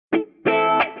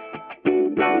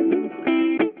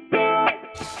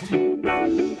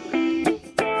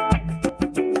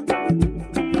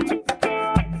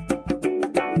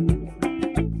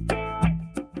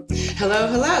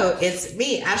it's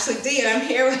me, Ashley D, and I'm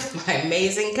here with my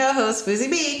amazing co-host, Fuze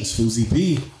B. It's Fuze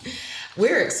B.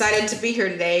 We're excited to be here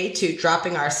today to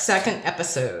dropping our second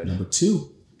episode. Number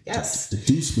 2. Yes. The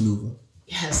deuce maneuver.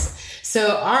 Yes.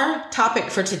 So our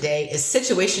topic for today is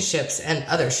situationships and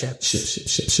other ships.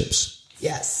 Ships.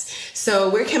 Yes. So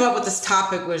we came up with this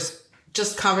topic was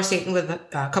just conversating with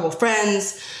a couple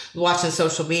friends, watching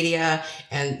social media,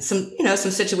 and some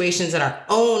situations in our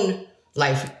own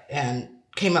life, and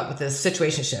came up with this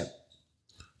situationship.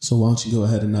 So why don't you go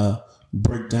ahead and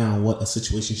break down what a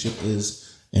situationship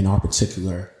is in our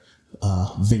particular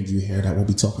venue here that we'll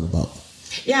be talking about.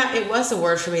 Yeah, it was a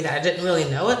word for me that I didn't really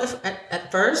know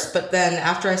at first, but then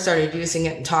after I started using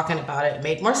it and talking about it, it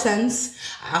made more sense.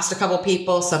 I asked a couple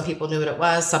people. Some people knew what it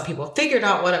was. Some people figured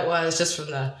out what it was just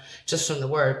from the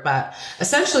word. But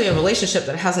essentially, a relationship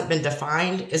that hasn't been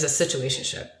defined is a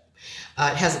situationship.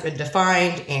 It hasn't been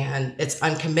defined, and it's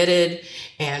uncommitted,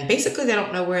 and basically they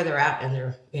don't know where they're at in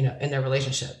their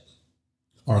relationship,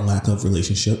 or lack of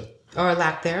relationship, or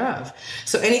lack thereof.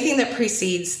 So anything that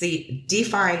precedes the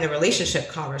define the relationship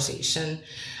conversation,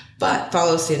 but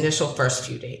follows the initial first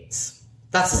few dates.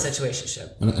 That's a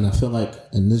situationship. And I feel like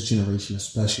in this generation,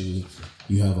 especially,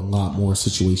 you have a lot more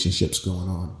situationships going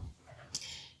on.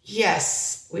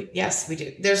 Yes, we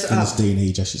do. There's in this day and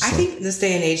age, I should say. I think in this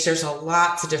day and age, there's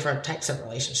lots of different types of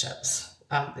relationships.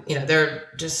 There are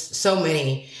just so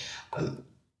many.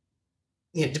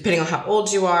 Depending on how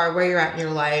old you are, where you're at in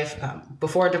your life,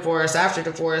 before divorce, after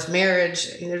divorce, marriage.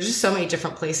 There's just so many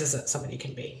different places that somebody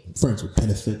can be. Friends with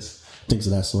benefits, things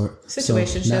of that sort.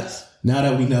 Situationships. So now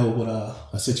that we know what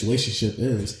a situationship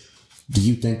is, do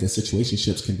you think that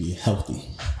situationships can be healthy?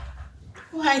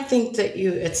 Well, I think that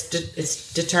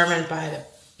it's determined by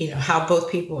how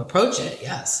both people approach it.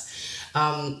 Yes,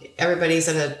 everybody's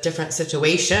in a different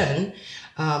situation.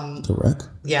 Correct.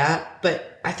 Yeah,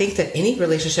 but I think that any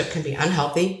relationship can be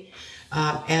unhealthy,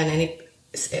 and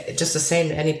just the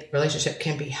same. Any relationship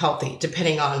can be healthy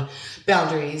depending on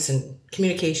boundaries and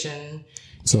communication.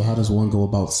 So, how does one go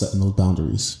about setting those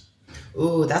boundaries?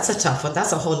 Ooh, that's a tough one.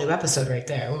 That's a whole new episode right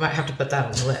there. We might have to put that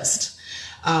on the list.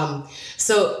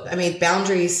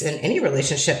 Boundaries in any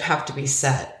relationship have to be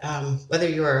set, whether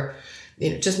you're,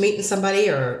 just meeting somebody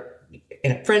or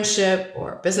in a friendship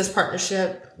or business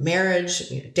partnership, marriage,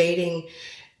 dating.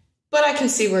 But I can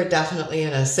see we're definitely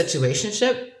in a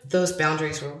situationship. Those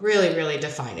boundaries will really, really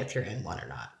define if you're in one or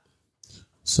not.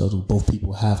 So do both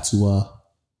people have to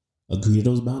agree to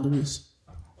those boundaries?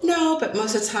 No, but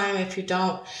most of the time, if you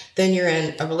don't, then you're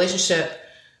in a relationship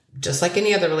just like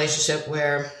any other relationship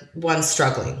where one's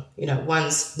struggling,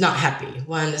 one's not happy,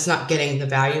 one is not getting the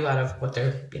value out of what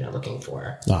they're, looking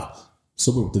for.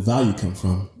 So where would the value come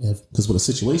from? Because with a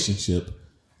situationship,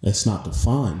 it's not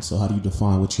defined. So how do you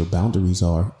define what your boundaries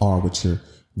are or what your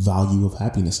value of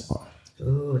happiness are?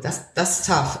 Ooh, that's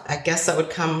tough. I guess that would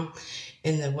come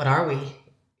in the what are we?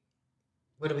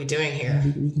 What are we doing here?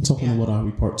 We can talk on the what are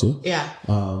we part 2. Yeah.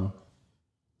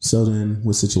 So then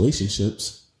with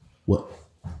situationships, what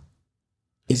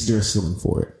is there a ceiling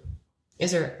for it?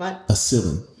 Is there what? A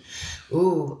ceiling.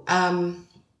 Ooh, I'm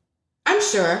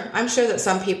sure that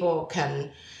some people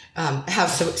can have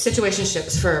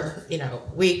situationships for,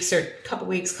 weeks or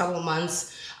couple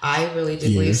months. I really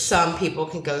do believe some people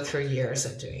can go through years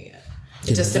of doing it.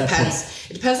 It just depends.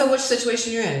 It depends on which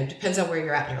situation you're in. It depends on where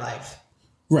you're at in your life.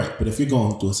 Right. But if you're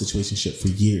going through a situationship for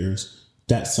years,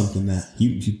 that's something that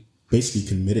you basically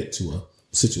committed to a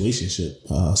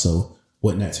situationship. So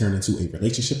wouldn't that turn into a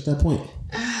relationship at that point?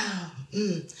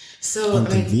 So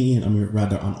inconvenient,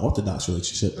 rather unorthodox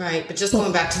relationship. Right, but just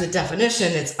going back to the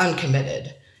definition, it's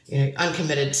uncommitted.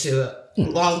 Uncommitted to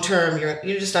long term.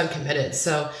 You're just uncommitted.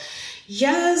 So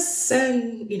yes,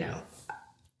 and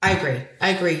I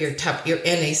agree. You're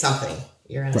in a something.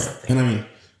 You're in a something. And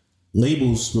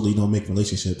labels really don't make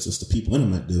relationships. It's the people in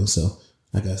them that do. So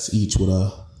I guess each would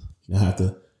have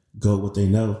to go what they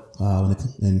know.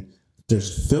 And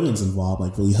there's feelings involved,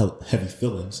 like really heavy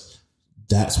feelings.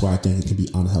 That's where I think it can be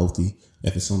unhealthy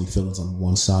if it's only feelings on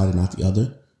one side and not the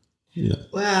other.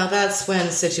 Well, that's when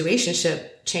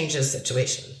situationship changes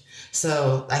situation.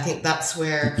 So I think that's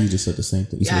where you just said the same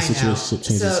thing. You said situationship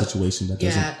changes situation. That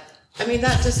doesn't. Yeah,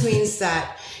 that just means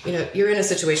that you're in a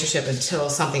situationship until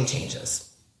something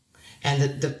changes,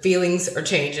 and the feelings or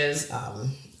changes.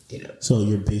 So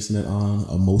you're basing it on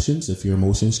emotions. If your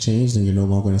emotions change, then you're no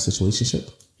longer in a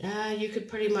situationship. Yeah, you could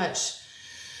pretty much.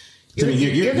 You're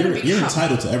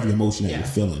entitled to every emotion that you're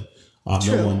feeling.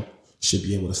 No one should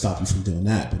be able to stop you from doing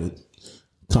that. But it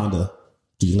kind of,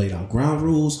 do you lay down ground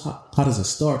rules? How does it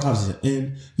start? How does it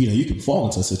end? You can fall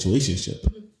into a situationship.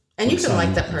 And you can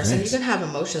like that person. You can have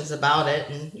emotions about it,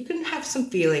 and you can have some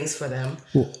feelings for them.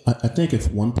 Well, I think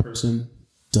if one person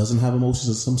doesn't have emotions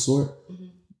of some sort,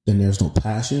 then there's no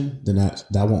passion, then that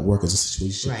won't work as a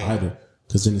situation either.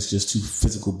 Because then it's just two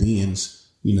physical beings,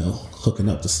 hooking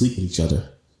up to sleep with each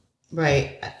other.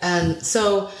 Right. And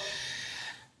so,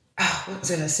 what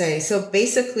was I going to say? So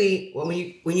basically,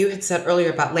 when you had said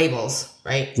earlier about labels,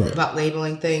 right? About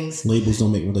labeling things. Labels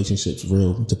don't make relationships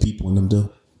real to people and them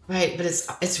do. Right. But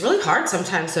it's really hard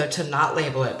sometimes, though, to not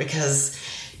label it, because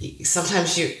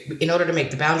sometimes you, in order to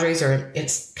make the boundaries, or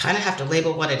it's kind of have to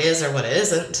label what it is or what it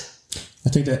isn't. I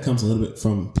think that comes a little bit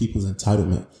from people's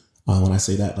entitlement. When I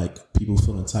say that, like, people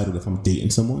feel entitled if I'm dating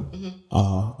someone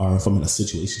or if I'm in a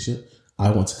situationship.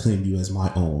 I want to claim you as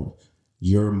my own.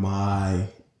 You're my,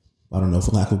 I don't know,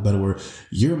 for lack of a better word,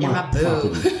 you're my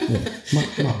boo.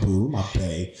 my boo, my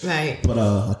bae. Right. But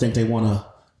I think they want to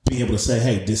be able to say,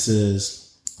 hey, this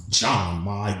is John,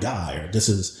 my guy, or this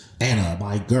is Anna,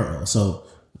 my girl. So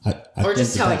I or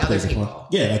just telling other people,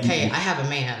 like, hey, I have a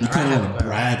man. You kind of want to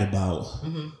brag about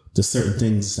the certain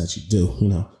things that you do,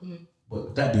 But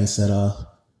with that being said,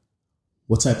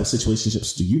 what type of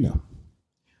situationships do you know?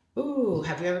 Ooh,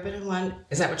 have you ever been in one?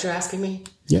 Is that what you're asking me?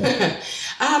 Yeah.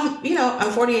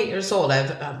 I'm 48 years old.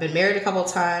 I've been married a couple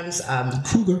of times.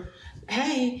 Cougar.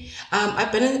 Hey,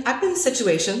 I've been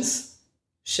situations,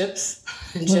 ships,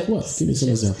 and like what? Give me some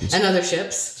examples. And other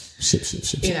ships.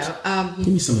 Ships. Give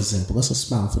me some examples. Let's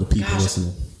smile for the people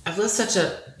listening. I've lived such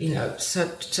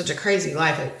a crazy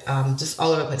life. Just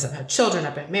all over the place. I've had children.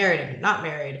 I've been married. I've been not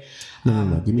married.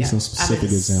 No. Give me some specific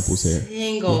examples here.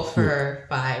 Single for 4 or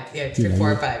 5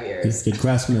 years. You're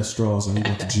grasping at straws and you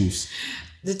want the juice.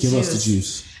 Give us the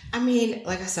juice. I mean,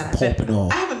 like I said, I haven't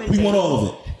been dating. We want all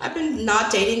of it. I've been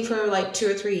not dating for like 2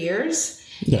 or 3 years.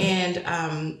 Yeah.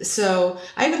 And so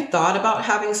I even thought about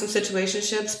having some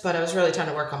situationships, but I was really trying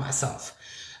to work on myself.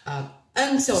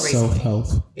 Until recently.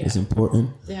 Self-health is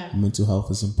important. Yeah. Mental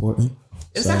health is important.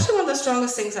 It's actually one of the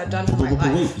strongest things I've done for my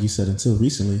life. Wait, you said until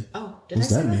recently. Oh, did I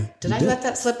say that? Did I let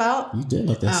that slip out? You did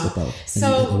let that slip out.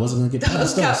 So it wasn't going to get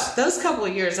past us. Those couple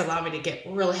of years allowed me to get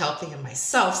really healthy in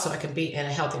myself so I can be in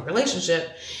a healthy relationship.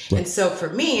 Right. And so for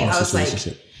me, I was like,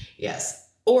 yes,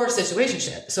 or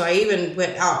situationship. So I even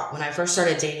went out when I first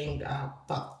started dating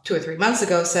about 2 or 3 months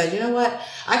ago, said, you know what?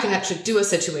 I can actually do a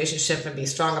situationship and be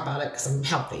strong about it because I'm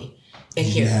healthy.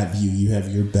 You have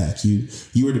your back. You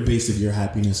are the base of your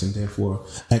happiness, and therefore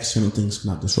external things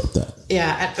cannot disrupt that.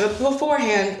 Yeah.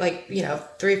 Beforehand,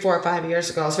 3, 4, 5 years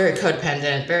ago, I was very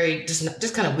codependent, very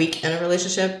just kind of weak in a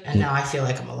relationship, and now I feel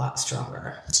like I'm a lot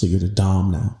stronger. So you're the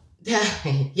dom now. Yeah.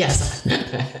 Yes.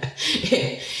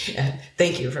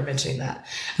 Thank you for mentioning that.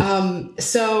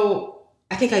 So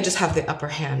I think I just have the upper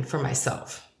hand for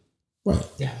myself. Right.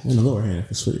 Yeah. And the lower hand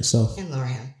if it's for yourself. And lower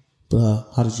hand.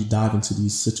 But how did you dive into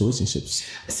these situationships?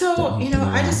 So,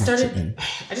 I just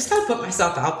kind of put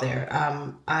myself out there.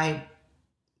 I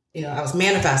was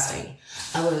manifesting.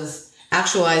 I was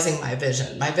actualizing my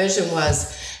vision. My vision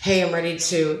was, hey, I'm ready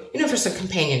to, for some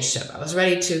companionship. I was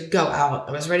ready to go out.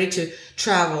 I was ready to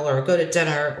travel or go to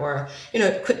dinner or,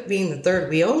 quit being the third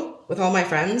wheel with all my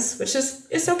friends, which is,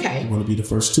 it's okay. You want to be the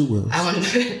first two wheels. I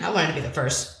wanted to be the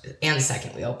first and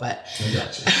second wheel, but I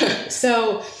got you.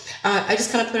 So I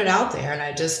just kind of put it out there, and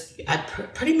I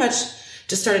pretty much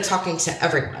just started talking to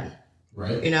everyone.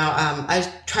 Right.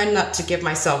 I tried not to give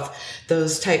myself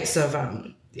those types of,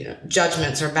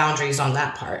 judgments or boundaries on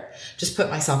that part. Just put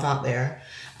myself out there.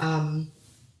 And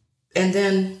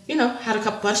then, had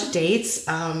a bunch of dates.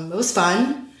 It was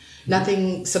fun.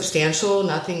 Nothing substantial,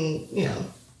 nothing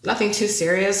too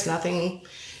serious, nothing,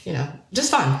 just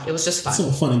fun. It was just fun.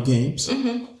 Some fun and games.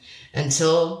 Mm-hmm.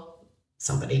 Until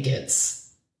somebody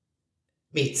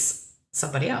meets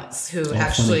somebody else who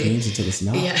actually... Fun and games until it's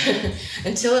not. Yeah,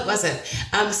 until it wasn't.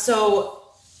 So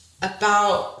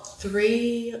about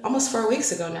almost 4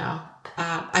 weeks ago now,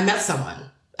 I met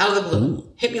someone out of the blue.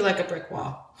 Ooh. Hit me like a brick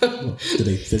wall. Well, did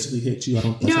they physically hit you?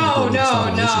 No.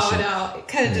 It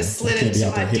kind of just slid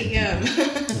into my DM.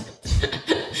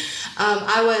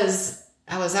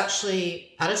 I was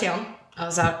actually out of town. I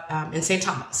was out in St.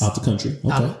 Thomas. Out the country.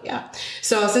 Okay. Yeah.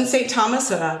 So I was in St.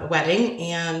 Thomas at a wedding,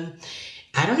 and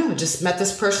I don't know, just met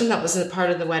this person that was a part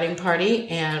of the wedding party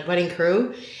and wedding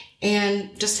crew,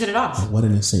 and just hit it off. A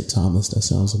wedding in St. Thomas. That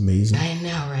sounds amazing. I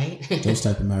know, right? Those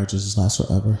type of marriages last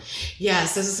forever.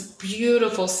 Yes, this is a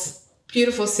beautiful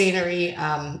beautiful scenery.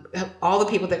 All the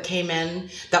people that came in,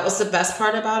 that was the best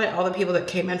part about it. All the people that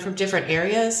came in from different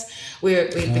areas, we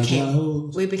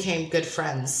became good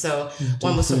friends. So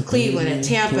one was from Cleveland and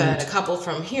Tampa, and a couple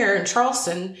from here in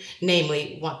Charleston,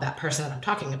 namely that person that I'm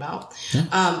talking about.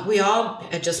 Yeah. We all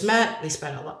had just met. We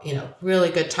spent really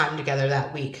good time together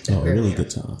that week. Really good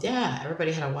time. Yeah,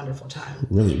 everybody had a wonderful time.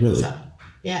 Really. So,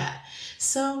 yeah.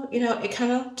 So, it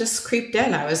kind of just creeped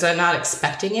in. I was not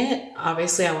expecting it.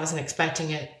 Obviously, I wasn't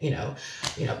expecting it,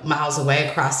 miles away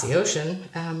across the ocean.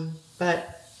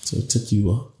 But so it took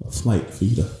you a flight for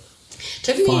you to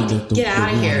get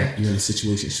out of here. You're in a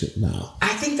situationship now.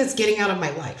 I think that's getting out of my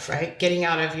life, right? Getting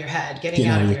out of your head, getting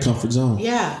out of your comfort zone.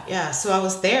 Yeah. So I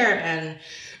was there, and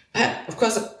of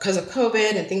course, because of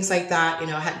COVID and things like that,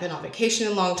 I hadn't been on vacation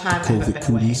in a long time. I haven't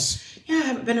been away. Yeah, I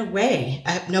haven't been away.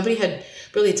 Nobody had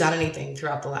really done anything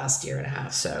throughout the last year and a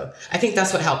half. So I think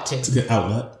that's what helped too. It's a good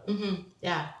outlet. Mm-hmm.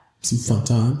 Yeah. Some fun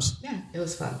times. Yeah, it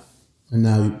was fun. And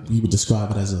now you would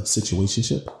describe it as a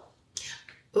situationship?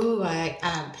 Ooh, I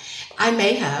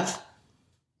may have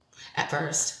at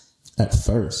first. At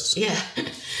first? Yeah.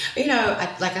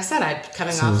 Like I said, I'm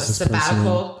coming off a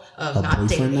sabbatical of not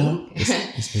dating. Now?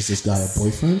 Is this guy a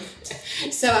boyfriend?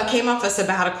 So I came off a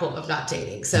sabbatical of not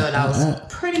dating. So and I was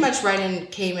pretty much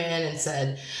came in and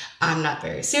said, I'm not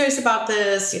very serious about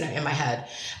this. In my head,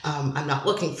 I'm not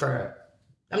looking to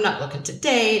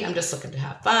date. I'm just looking to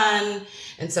have fun.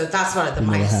 And so that's what the mindset.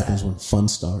 What happens when fun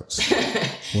starts?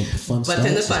 Then the fun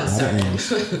starts.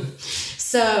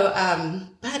 So,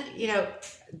 but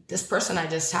this person I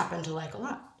just happened to like a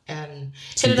lot, and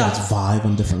so hit it off. Vibe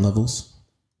on different levels.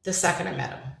 The second I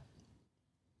met him.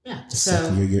 Yeah. The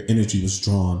second your energy was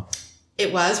drawn.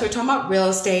 It was. We're talking about real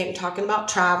estate and talking about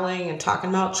traveling and talking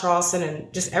about Charleston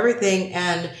and just everything.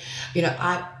 And, you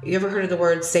ever heard of the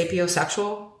word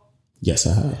sapiosexual? Yes,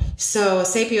 I have. So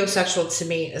sapiosexual to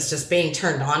me is just being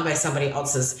turned on by somebody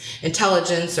else's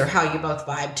intelligence or how you both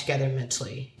vibe together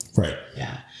mentally. Right.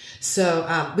 Yeah. So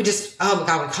we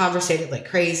conversated like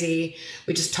crazy.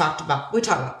 We talked about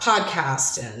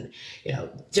podcasts and,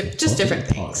 just different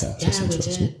things. Yeah, we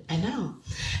did. I know.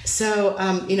 So,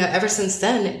 ever since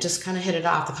then, it just kind of hit it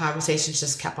off. The conversations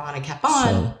just kept on and kept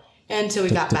on until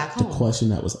we got back home. The question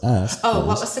that was asked. What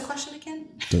was the question again?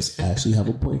 Does Ashley have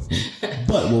a boyfriend?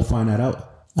 But we'll find that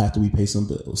out after we pay some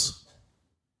bills.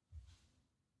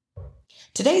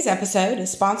 Today's episode is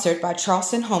sponsored by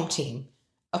Charleston Home Team,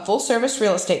 a full-service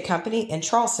real estate company in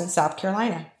Charleston, South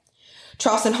Carolina.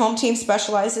 Charleston Home Team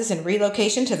specializes in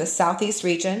relocation to the Southeast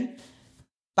region,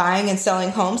 buying and selling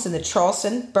homes in the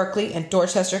Charleston, Berkeley, and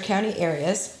Dorchester County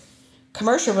areas,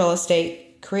 commercial real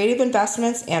estate, creative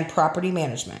investments, and property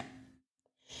management.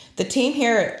 The team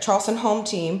here at Charleston Home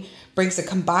Team brings a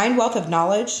combined wealth of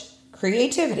knowledge,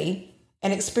 creativity,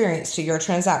 and experience to your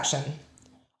transaction.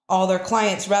 All their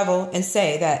clients revel and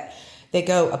say that they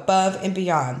go above and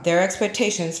beyond their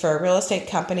expectations for a real estate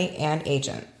company and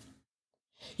agent.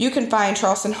 You can find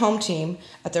Charleston Home Team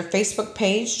at their Facebook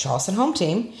page, Charleston Home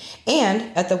Team,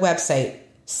 and at the website,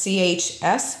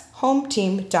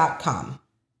 chshometeam.com.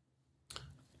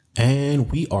 And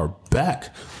we are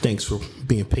back. Thanks for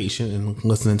being patient and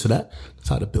listening to that. That's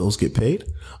how the bills get paid.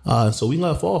 So we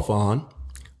left off on,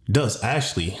 does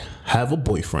Ashley have a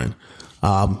boyfriend?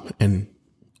 And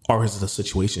or is it a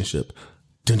situationship?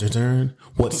 Dun, dun, dun.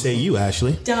 What say you,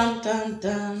 Ashley? Dun, dun,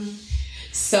 dun.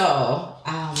 So,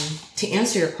 to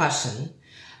answer your question,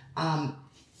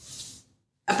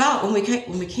 about when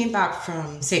we came back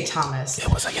from St. Thomas. It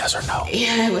was a yes or no.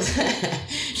 Yeah, it was. I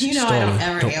don't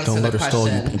ever answer the question. Don't let her stall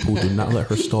you, people. Do not let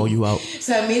her stall you out.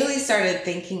 So I immediately started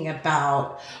thinking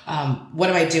about, what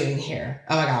am I doing here?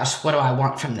 Oh my gosh, what do I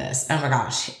want from this? Oh my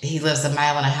gosh, he lives 1.5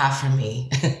 miles from me.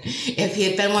 If he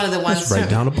had been one of the ones. That's right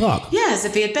down the block. Yes,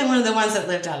 if he had been one of the ones that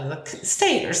lived out of the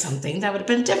state or something, that would have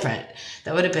been different.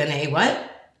 That would have been a what?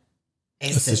 A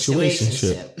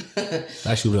situationship.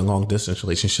 Actually, with a long distance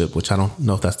relationship, which I don't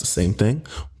know if that's the same thing,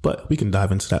 but we can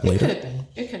dive into that later.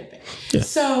 It could have been. Yeah.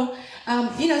 So,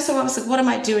 so I was like, what am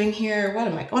I doing here? What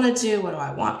am I going to do? What do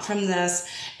I want from this?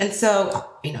 And so,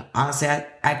 honestly,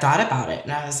 I thought about it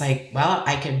and I was like, well,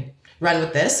 I could run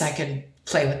with this. I can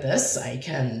play with this. I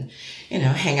can,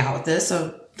 hang out with this.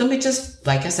 So let me just,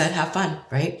 like I said, have fun,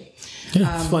 right?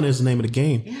 Yeah, fun is the name of the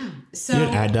game. Yeah. So you're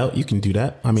an adult, you can do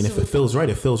that. I mean, if it feels right,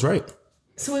 it feels right.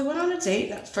 So we went on a date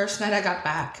that first night I got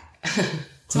back.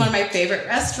 It's one of my favorite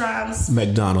restaurants.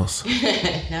 McDonald's.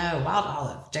 No, Wild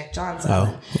Olive, Jack Johnson.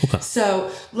 Oh, okay. So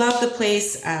loved the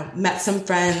place, met some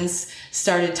friends,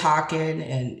 started talking,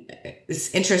 and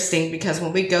it's interesting because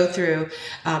when we go through,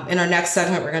 in our next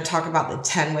segment, we're going to talk about the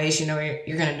 10 ways you're going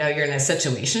to know you're in a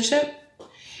situationship.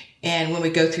 And when we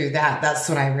go through that, that's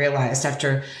when I realized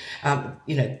after,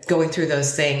 going through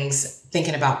those things,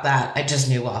 thinking about that, I just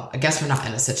knew, well, I guess we're not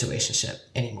in a situationship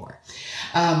anymore.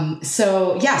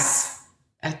 So yes,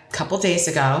 a couple days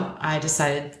ago, I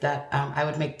decided that I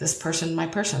would make this person my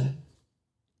person.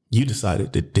 You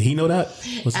decided. Did he know that?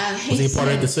 Was he a part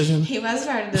of the decision? He was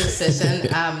part of the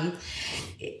decision.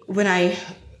 When I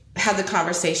had the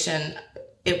conversation,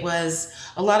 a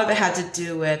lot of it had to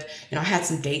do with, I had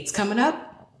some dates coming up.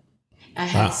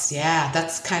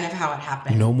 That's kind of how it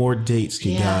happened. No more dates,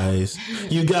 you guys.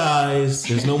 You guys,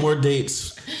 there's no more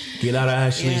dates. Get out of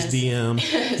Ashley's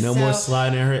DM. No more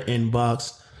sliding in her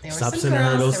inbox. Stop sending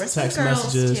her those text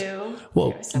messages. Too.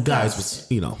 Well, guys was,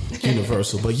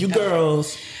 universal. But you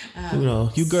girls,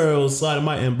 you girls slide in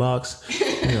my inbox.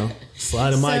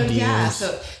 Slide in my DMs. Yeah,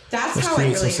 so that's Let's how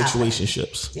create it really some happened.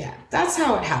 situationships. Yeah, that's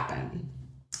how it happened.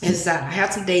 Is that I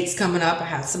had some dates coming up. I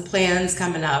had some plans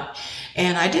coming up.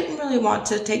 And I didn't really want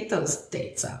to take those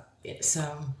dates up.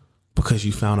 So because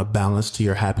you found a balance to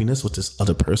your happiness with this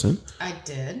other person. I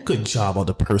did. Good job,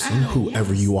 other person,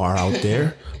 whoever you are out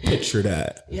there. Picture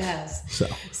that. Yes.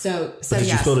 So did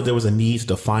you feel that there was a need to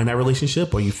define that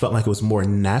relationship, or you felt like it was more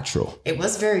natural? It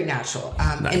was very natural.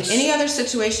 Nice. In any other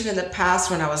situation in the past,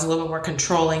 when I was a little more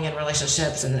controlling in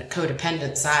relationships and the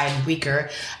codependent side weaker,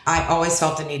 I always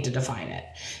felt the need to define it.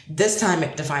 This time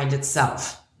it defined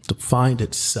itself. Yes.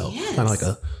 Kind of like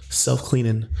a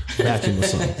self-cleaning vacuum or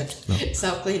something.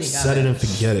 Self-cleaning. Set it and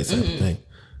forget it type of thing.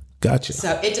 Gotcha.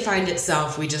 So it defined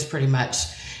itself. We just we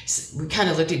kind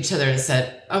of looked at each other and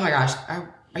said, oh my gosh,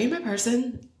 are you my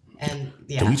person? And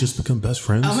Did we just become best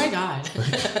friends? Oh my God.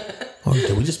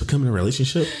 Did we just become in a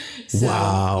relationship?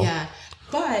 Wow. Yeah.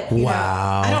 But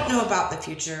I don't know about the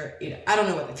future. I don't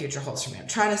know what the future holds for me. I'm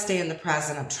trying to stay in the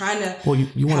present. I'm trying to. Well,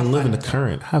 you want to live in the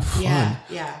current. Have fun.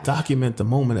 Yeah. Document the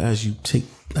moment as you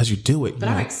do it. But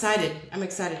I'm excited. I'm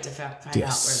excited to find out where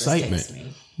this takes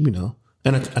me.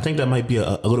 And I think that might be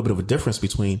a little bit of a difference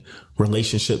between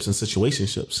relationships and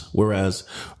situationships. Whereas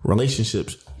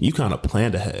relationships, you kind of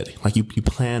planned ahead. Like you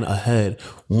plan ahead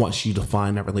once you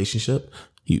define that relationship.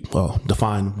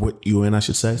 Define what you're in, I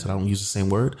should say, so I don't use the same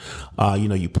word.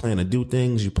 You plan to do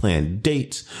things, you plan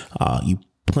dates, you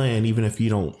plan, even if you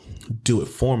don't do it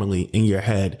formally in your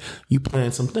head, you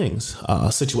plan some things.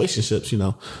 Situationships,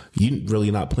 you really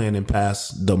not planning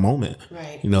past the moment,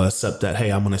 right? Except that,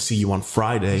 hey, I'm going to see you on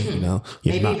Friday,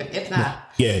 maybe if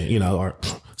not. Yeah, or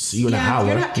see you in an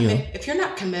hour. If you're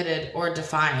not committed or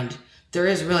defined, there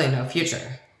is really no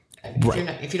future.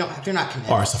 If you're not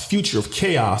committed. Or it's a future of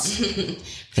chaos.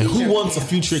 And who wants a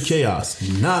future of chaos?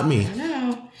 Not me. I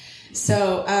know.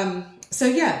 So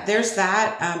there's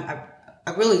that.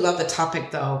 I really love the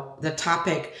topic though. The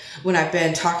topic when I've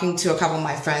been talking to a couple of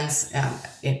my friends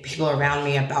and people around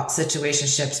me about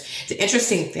situationships. The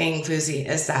interesting thing, Fuze,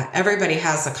 is that everybody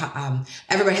has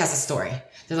a story.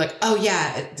 They're like, oh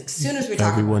yeah, as soon as we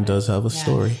talk everyone does have a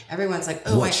story. Everyone's like,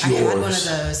 oh, I had one of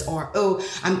those. Or,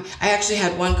 I actually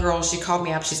had one girl, she called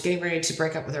me up. She's getting ready to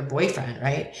break up with her boyfriend,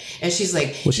 right? And she's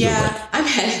like, I'm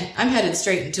headed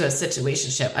straight into a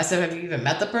situationship. I said, have you even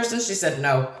met the person? She said,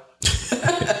 no.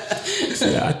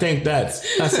 Yeah, I think that's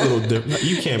a little different.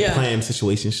 You can't plan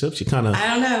situationships. You kind of. I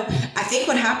don't know. I think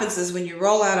what happens is when you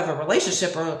roll out of a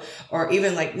relationship, or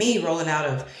even like me rolling out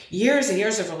of years and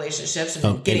years of relationships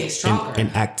and getting stronger.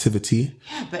 And activity.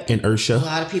 Yeah, but inertia. A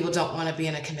lot of people don't want to be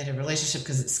in a committed relationship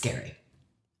because it's scary.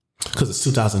 Because it's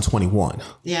 2021.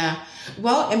 Yeah.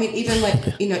 Well, I mean, even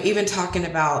even talking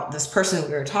about this person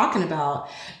we were talking about,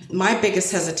 my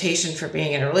biggest hesitation for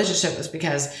being in a relationship was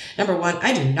because, number one,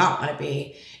 I do not want to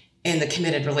be in the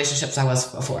committed relationships I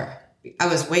was before. I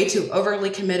was way too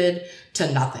overly committed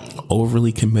to nothing.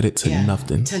 Overly committed to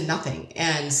nothing. To nothing.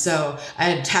 And so I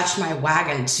attached my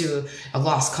wagon to a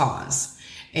lost cause.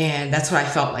 And that's what I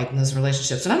felt like in those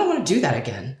relationships. And I don't want to do that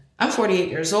again. I'm 48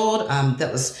 years old.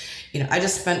 That was, I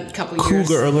just spent a couple of years.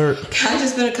 Cougar alert. I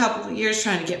just spent a couple of years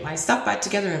trying to get my stuff back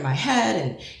together in my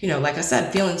head. And, like I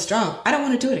said, feeling strong. I don't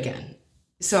want to do it again.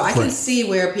 So I can see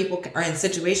where people are in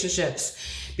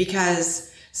situationships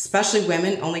because, especially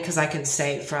women, only because I can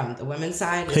say from the women's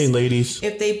side. Hey, ladies.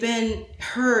 If they've been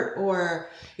hurt or,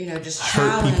 just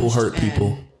challenged. Hurt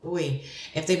people.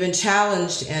 If they've been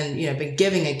challenged and, been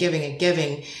giving,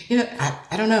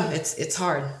 I don't know. It's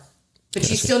hard. But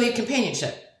you still need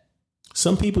companionship.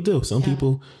 Some people do. Some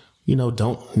people,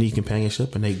 don't need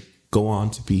companionship and they go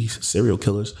on to be serial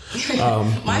killers.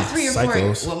 My 3 or 4,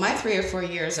 psychos. well, my 3 or 4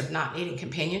 years of not needing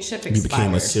companionship expired. You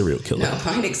became a serial killer. No,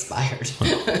 mine expired.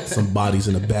 Some bodies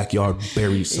in the backyard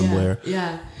buried somewhere.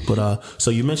 Yeah. But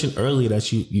so you mentioned earlier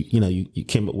that you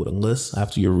came up with a list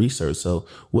after your research. So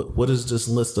what is this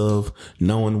list of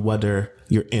knowing whether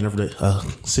you're in a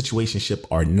situationship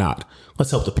or not?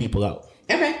 Let's help the people out.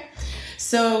 Okay.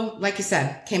 So, like you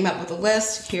said, came up with a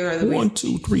list. Here are the 1,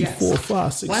 2, 3, 4,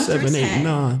 5, 6, 7, 8,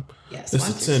 9. Yes,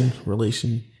 it's a 10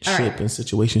 relationship and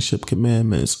situationship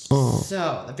commandments.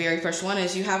 So the very first one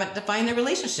is you haven't defined the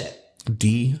relationship.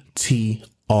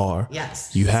 DTR.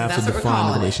 Yes. You have to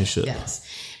define the relationship. Yes.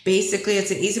 Basically,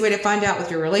 it's an easy way to find out what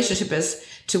your relationship is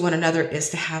to one another is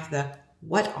to have the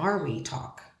what are we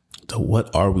talk. The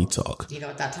what are we talk. Do you know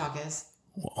what that talk is?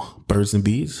 Well, birds and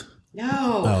bees? No.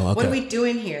 Oh, okay. What are we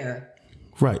doing here?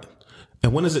 Right.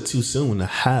 And when is it too soon to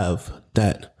have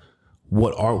that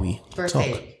what are we first talk?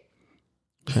 Date.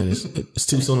 And it's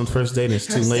too soon on the first date and it's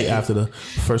too late after the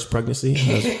first pregnancy.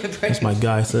 As my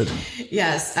guy said.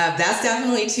 Yes, that's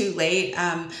definitely too late.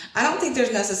 I don't think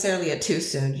there's necessarily a too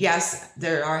soon. Yes,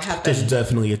 there's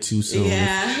definitely a too soon.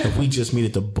 Yeah. If we just meet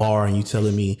at the bar and you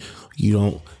telling me you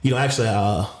don't, actually,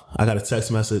 I got a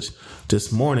text message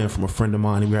this morning from a friend of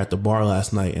mine. We were at the bar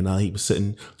last night and he was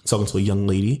sitting talking to a young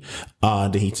lady.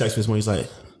 Then he texted me this morning. He's like,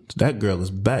 that girl is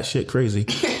batshit crazy.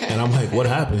 And I'm like, what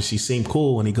happened? She seemed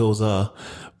cool. And he goes,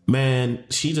 man,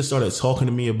 she just started talking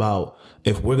to me about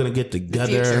if we're going to get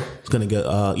together, it's going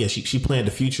to get, she planned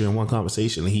the future in one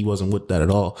conversation and he wasn't with that at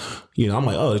all. I'm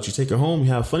like, oh, did you take her home?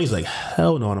 You have fun? He's like,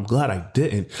 hell no. And I'm glad I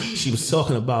didn't. She was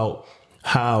talking about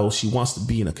how she wants to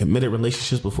be in a committed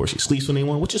relationship before she sleeps with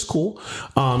anyone, which is cool.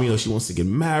 She wants to get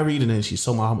married and then she's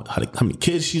talking about how many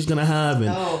kids she's going to have.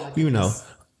 And,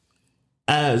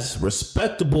 as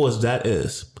respectable as that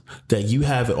is, that you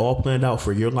have it all planned out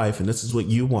for your life and this is what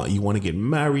you want. You want to get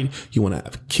married. You want to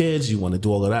have kids. You want to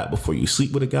do all of that before you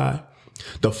sleep with a guy.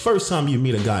 The first time you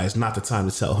meet a guy is not the time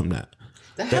to tell him that.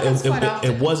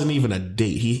 It wasn't even a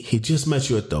date. He just met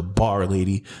you at the bar,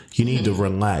 lady. You need to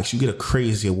relax. You get a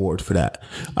crazy award for that.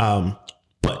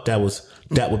 But that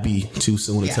would be too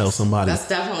soon to tell somebody. That's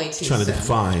definitely too soon. Trying to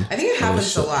define. I think it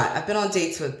happens a lot. I've been on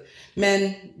dates with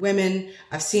men, women.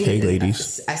 I've seen it.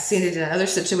 Ladies. I've seen it in other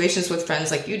situations with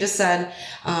friends, like you just said.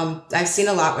 I've seen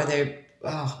a lot where they're,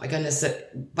 oh my goodness,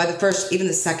 by even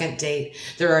the second date,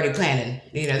 they're already planning.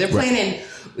 They're planning.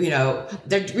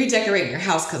 They're redecorating your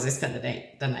house because they spent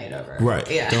the night over. Right.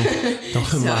 Yeah. Don't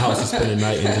come to my house and spend the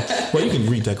night. Well, you can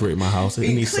redecorate my house.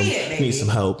 It needs some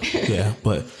help. Yeah,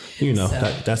 but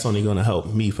that's only going to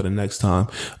help me for the next time.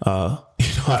 I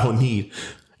don't need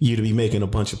you to be making a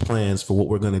bunch of plans for what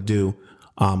we're going to do.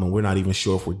 And we're not even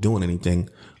sure if we're doing anything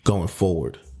going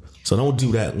forward. So don't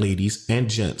do that, ladies and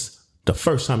gents. The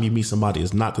first time you meet somebody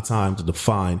is not the time to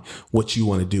define what you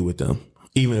want to do with them.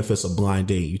 Even if it's a blind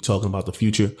date, you're talking about the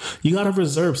future, you got to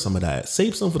reserve some of that.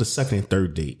 Save some for the second and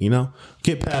third date,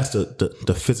 Get past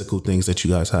the physical things that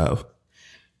you guys have.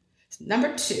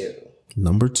 Number two.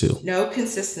 No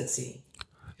consistency.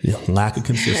 Yeah, lack of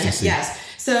consistency. Yes.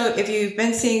 So if you've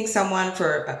been seeing someone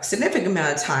for a significant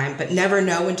amount of time, but never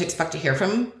know when to expect to hear from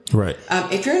them. Right.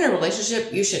 If you're in a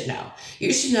relationship, you should know.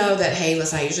 You should know that, hey,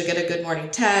 listen, I usually get a good morning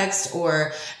text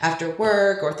or after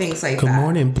work or things like that. Good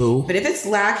morning, boo. But if it's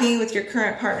lacking with your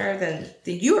current partner, then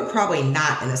you are probably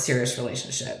not in a serious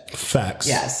relationship. Facts.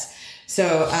 Yes.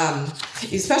 So,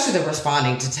 especially the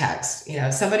responding to text,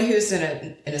 somebody who's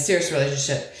in a serious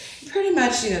relationship, pretty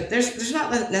much, there's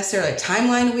not necessarily a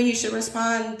timeline when you should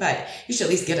respond, but you should at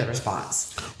least get a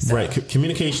response. So. Right.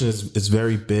 Communication is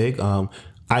very big.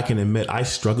 I can admit I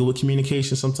struggle with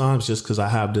communication sometimes just because I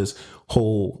have this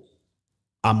whole,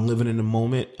 I'm living in the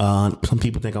moment. Some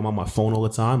people think I'm on my phone all the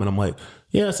time and I'm like,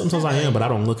 yeah, sometimes I am, but I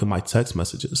don't look at my text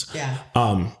messages.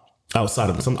 Yeah. Outside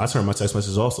of I turn my text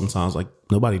messages off sometimes. Like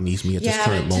nobody needs me at this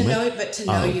current moment. To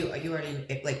know you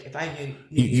already, like if I knew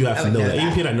you have to know that. Even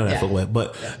if you don't know that for a way,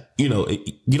 but you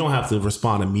don't have to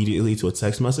respond immediately to a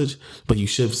text message, but you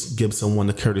should give someone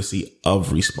the courtesy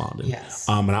of responding. Yes.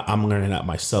 And I'm learning that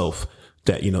myself.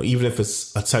 That even if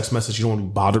it's a text message you don't want to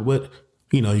be bothered with,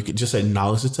 you could just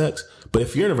acknowledge the text. But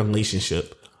if you're in a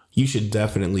relationship, you should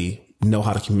definitely know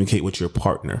how to communicate with your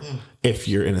partner. If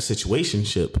you're in a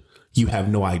situationship, you have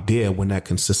no idea when that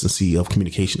consistency of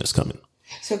communication is coming.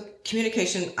 So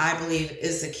communication, I believe,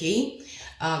 is the key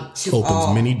to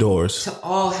opens many doors to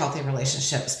all healthy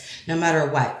relationships, no matter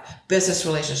what. Business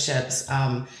relationships,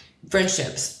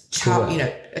 friendships, child,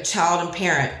 a child and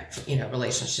parent,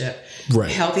 relationship,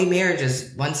 right. Healthy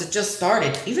marriages, ones that just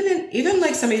started, even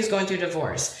like somebody who's going through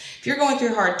divorce. If you're going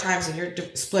through hard times and you're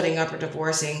splitting up or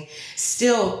divorcing,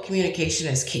 still communication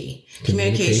is key.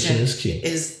 Communication is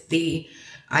key.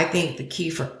 I think the key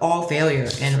for all failure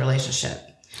in a relationship.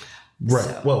 Right.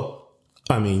 So, well,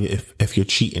 I mean, if you're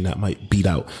cheating, that might beat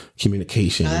out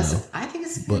communication. I think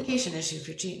it's a communication issue if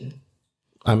you're cheating.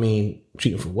 I mean,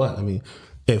 cheating for what? I mean,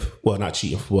 not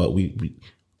cheating for what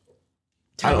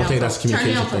I don't think that's a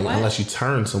communication thing unless you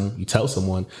tell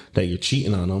someone that you're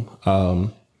cheating on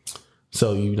them.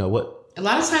 So you know what? A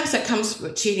lot of times that comes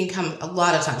with cheating. A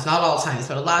lot of times, not all times,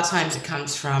 but a lot of times it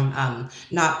comes from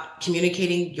not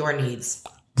communicating your needs.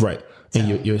 Right.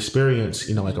 And you experience,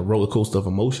 like a roller coaster of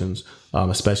emotions,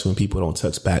 especially when people don't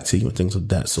text back to you and things of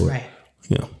that sort. Right.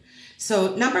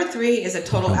 So number 3 is a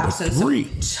total absence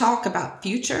of talk about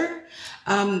future.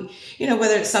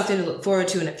 Whether it's something to look forward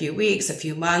to in a few weeks, a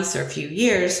few months, or a few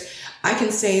years. I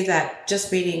can say that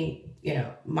just meeting,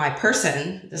 my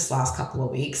person this last couple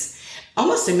of weeks,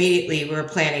 almost immediately we were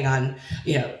planning on,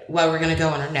 we're going to go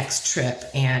on our next trip.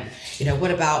 And,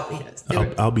 what about,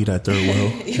 I'll be that third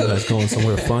wheel. You guys going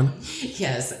somewhere fun?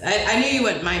 Yes. I knew you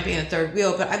wouldn't mind being a third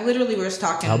wheel, but I literally was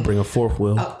talking. I'll bring a fourth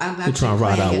wheel. You're trying to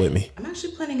ride out with me. I'm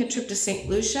actually planning a trip to St.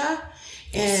 Lucia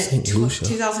in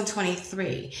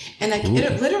 2023. And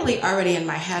it literally already in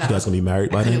my head. You guys going to be married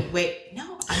by then? Wait.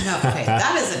 No, I know. Okay.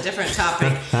 That is a different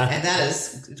topic. And that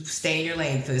is stay in your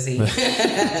lane, Fuze.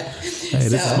 Hey,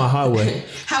 this is my highway.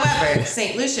 However,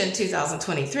 St. Lucia in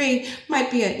 2023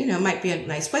 might be a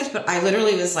nice place, but I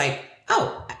literally was like,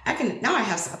 oh, now I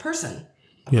have a person.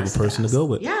 You have a person to go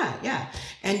with. Yeah.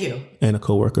 And you. And a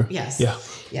coworker. Yes. Yeah.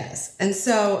 Yes. And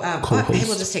so maybe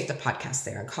we'll just take the podcast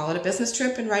there and call it a business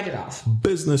trip and write it off.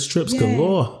 Business trips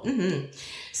galore. Mm-hmm.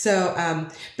 So,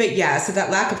 so that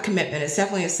lack of commitment is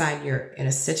definitely a sign you're in a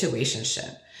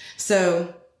situationship.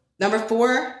 So number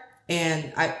 4,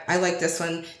 and I like this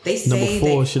one. They say number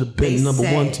 4 should have been number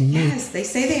 1 to me. Yes, they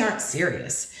say they aren't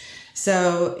serious.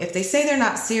 So if they say they're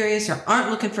not serious or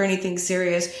aren't looking for anything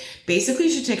serious, basically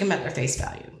you should take them at their face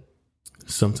value.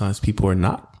 Sometimes people are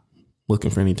not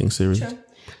looking for anything serious. True.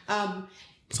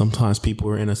 Sometimes people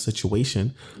are in a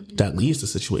situation that leads to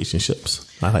situationships.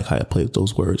 I like how I played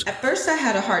those words. At first, I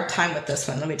had a hard time with this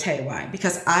one. Let me tell you why.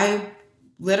 Because I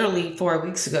literally 4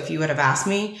 weeks ago, if you would have asked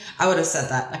me, I would have said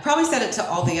that. I probably said it to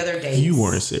all the other dates. You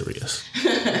weren't serious.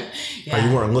 Yeah. Or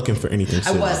you weren't looking for anything serious.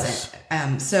 I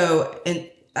wasn't.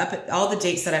 Up at all the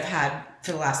dates that I've had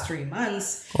for the last 3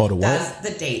 months. Oh, the what? That's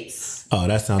the dates. Oh,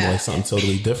 that sounded like something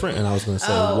totally different. And I was going to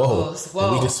say, whoa.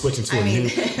 We just switching to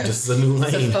this is a new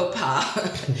lane. It's a faux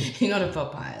pas. You know what a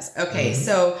faux pas is. Okay. Mm-hmm.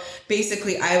 So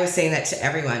basically I was saying that to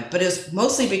everyone, but it was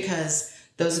mostly because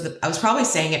I was probably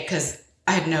saying it because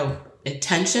I had no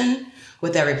intention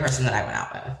with every person that I went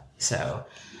out with. So.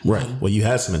 Right. Well, you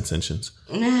had some intentions.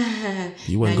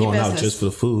 You weren't going out just for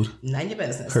the food. None of your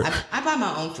business. I buy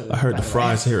my own food. I heard the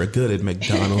fries here are good at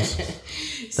McDonald's.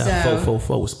 That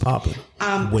fo was popping.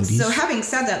 Wendy's. So having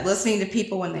said that, listening to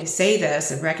people when they say this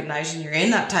and recognizing you're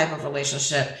in that type of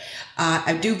relationship,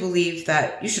 I do believe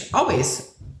that you should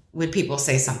always, when people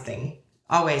say something,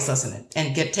 always listen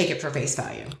and take it for face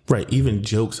value. Right. Even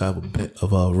jokes have a bit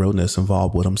of a realness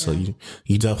involved with them. So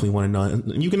you definitely want to know.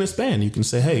 And you can expand. You can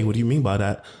say, hey, what do you mean by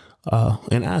that?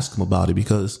 And ask them about it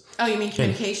because. Oh, you mean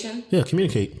communication? Yeah,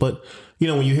 communicate. But,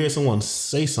 when you hear someone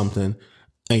say something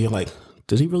and you're like,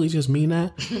 did he really just mean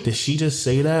that? Did she just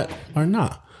say that or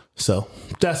not? So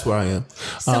that's where I am.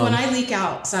 So when I leak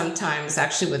out sometimes,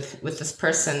 actually with this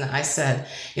person, I said,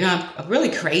 I'm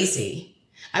really crazy.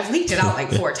 I've leaked it out like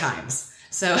 4 times.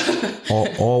 So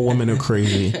all women are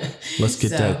crazy. Let's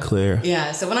get that clear.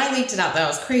 Yeah. So when I leaked it out that I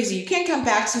was crazy, you can't come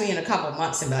back to me in a couple of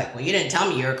months and be like, well, you didn't tell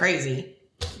me you were crazy.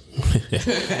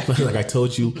 Like I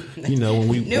told you, when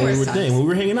we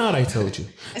were hanging out, I told you.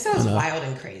 I said I was wild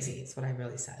and crazy. It's what I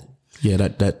really said. Yeah,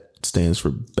 that stands for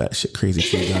batshit crazy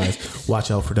for you guys. Watch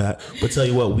out for that. But tell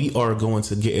you what, we are going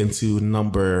to get into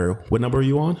what number are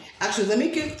you on? Actually, let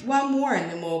me give one more and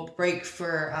then we'll break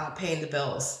for paying the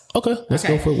bills. Okay, let's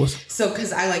go for it. So,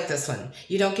 because I like this one.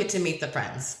 You don't get to meet the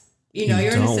friends. You're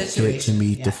in a situation. Get to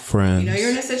meet the friends.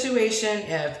 You're in a situation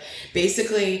if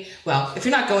if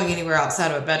you're not going anywhere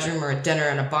outside of a bedroom or a dinner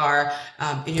and a bar,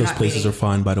 and you're those places are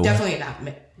fine, by the way.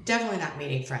 Definitely not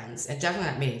meeting friends and definitely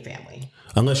not meeting family.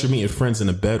 Unless you're meeting friends in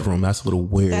a bedroom, that's a little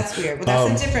weird. That's weird. But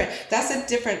that's a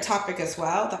different topic as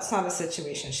well. That's not a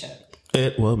situationship.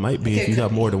 It might be if you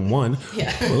got more than one.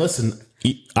 Yeah. But listen,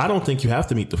 I don't think you have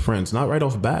to meet the friends. Not right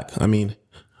off the bat. I mean,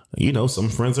 some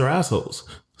friends are assholes.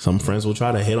 Some friends will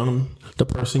try to hit on the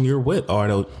person you're with, or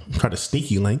they'll try to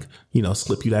sneaky link,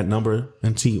 slip you that number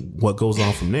and see what goes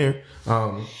on from there.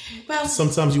 Well,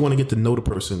 sometimes you want to get to know the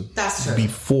person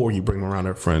before you bring them around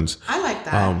their friends. I like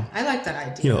that. I like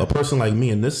that idea. A person like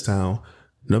me in this town,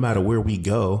 no matter where we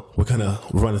go, we're going to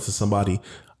run into somebody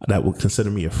that would consider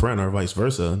me a friend or vice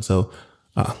versa. And so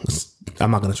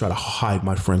I'm not going to try to hide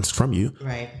my friends from you.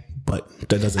 Right. But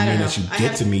that doesn't mean that you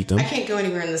get to meet them. I can't go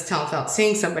anywhere in this town without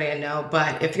seeing somebody I know.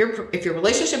 But if your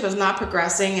relationship is not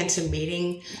progressing into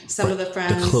meeting some of the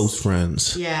friends, the close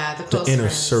friends, the inner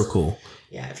circle,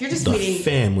 if you're just meeting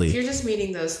family, if you're just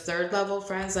meeting those third level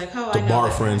friends, like the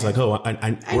bar friends, like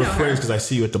we're friends because I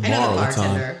see you at the bar all the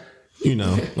time.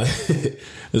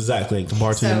 Exactly. The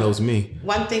bartender knows me.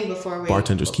 One thing before we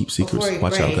bartenders keep secrets.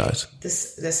 Watch out, guys.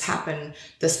 This happened.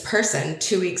 This person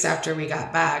 2 weeks after we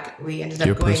got back, we ended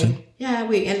up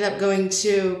we ended up going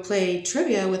to play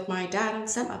trivia with my dad and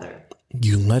stepmother.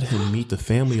 You let him meet the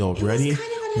family already? It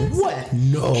was kind of an accident. What?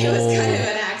 No. It was kind of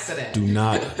an accident. Do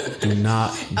not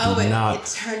it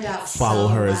turned out follow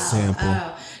her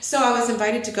example. So I was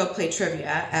invited to go play trivia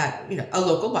at a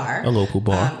local bar.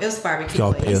 It was a barbecue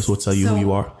y'all place. Pay us, we'll tell you who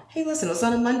you are. Hey, listen, it was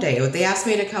on a Monday. They asked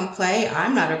me to come play.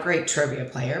 I'm not a great trivia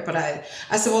player, but I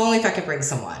said, well, only if I could bring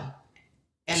someone.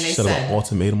 And they set said, an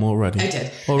ultimatum already. I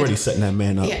did. Setting that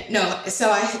man up. Yeah, no. So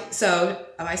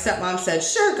my stepmom said,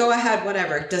 sure, go ahead,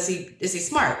 whatever. Is he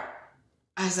smart?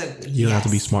 I was like, you don't have to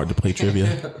be smart to play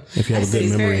trivia. If you have a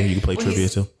good memory, you can play trivia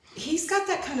too. He's got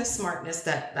that kind of smartness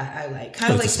that I like.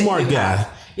 Kind of like a smart guy.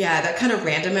 That kind of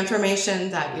random information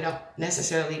that you don't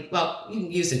necessarily, you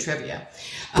can use in trivia.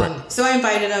 Right. So I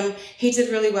invited him. He did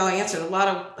really well. He answered a lot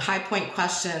of high point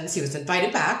questions. He was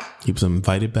invited back. He was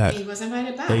invited back.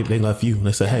 They left you.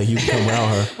 They said, hey, you can come without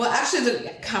her. Well, actually,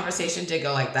 the conversation did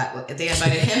go like that. They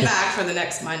invited him back for the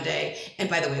next Monday. And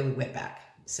by the way, we went back.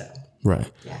 So.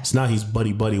 Right. Yeah. So now he's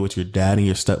buddy with your dad and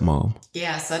your stepmom.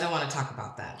 Yes, I don't want to talk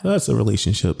about that. That's a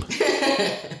relationship.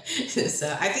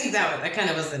 So I think that kind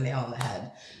of was the nail on the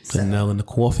head. The nail in the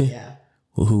coffin? Yeah.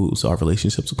 So our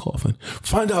relationship's a coffin.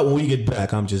 Find out when we get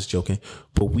back. I'm just joking.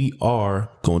 But we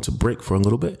are going to break for a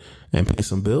little bit and pay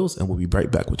some bills, and we'll be right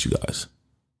back with you guys.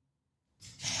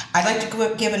 I'd like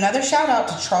to give another shout out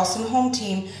to Charleston Home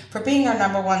Team for being our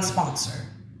 #1 sponsor.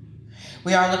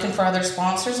 We are looking for other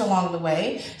sponsors along the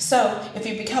way. So if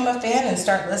you become a fan and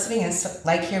start listening and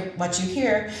hear what you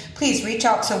hear, please reach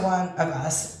out to one of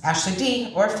us, Ashley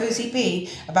D or Fuze B,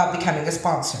 about becoming a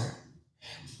sponsor.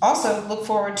 Also, look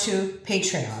forward to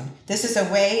Patreon. This is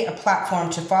a platform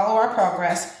to follow our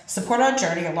progress, support our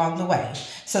journey along the way.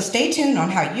 So stay tuned on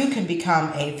how you can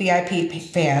become a VIP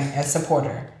fan and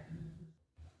supporter.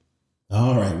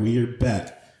 All right, we are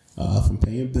back from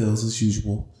paying bills as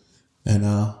usual. And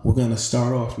we're going to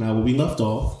start off now. Where we left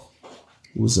off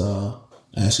was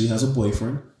Ashley has a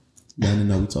boyfriend. I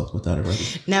know we talked about that already.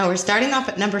 No, we're starting off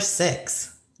at number 6.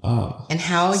 And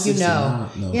how 69.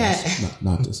 No,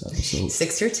 not this episode.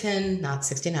 6 through 10, not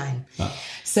 69.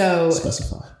 So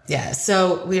specify. Yeah.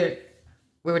 So we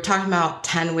were talking about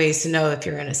 10 ways to know if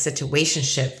you're in a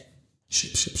situationship.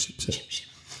 Ship.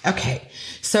 Okay.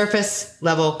 Surface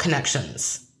level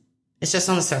connections. It's just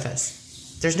on the surface.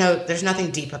 There's nothing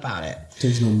deep about it.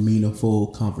 There's no meaningful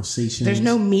conversation. There's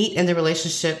no meat in the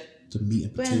relationship. The meat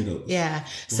and potatoes. Yeah.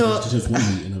 So there's just one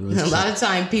meat in a relationship. A lot of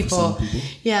time people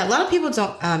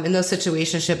don't in those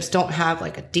situationships don't have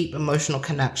like a deep emotional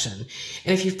connection.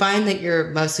 And if you find that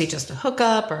you're mostly just a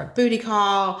hookup or a booty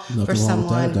call for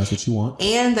someone, that's what you want,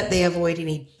 and that they avoid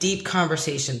any deep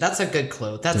conversation, that's a good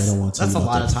clue. They don't want to tell you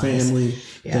about their family.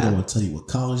 Yeah. They don't want to tell you what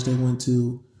college they went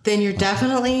to. Then you're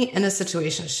definitely in a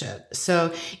situationship.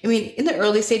 So, I mean, in the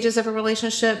early stages of a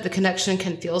relationship, the connection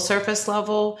can feel surface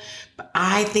level, but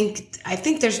I think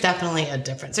there's definitely a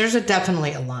difference. There's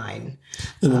definitely a line.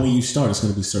 And when you start, it's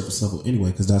going to be surface level anyway,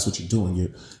 because that's what you're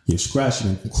doing. You're scratching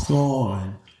and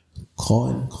clawing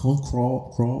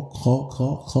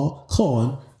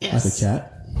like a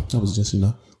cat. That was just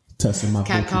testing my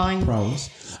vocal prowess.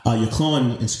 You're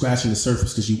clawing and scratching the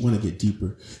surface because you want to get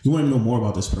deeper. You want to know more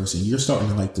about this person. You're starting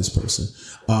to like this person.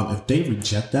 If they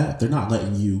reject that, they're not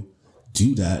letting you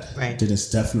do that. Right. Then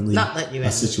it's definitely not let you a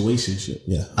situationship.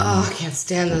 Yeah. I can't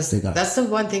stand those. That's the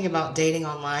one thing about dating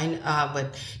online.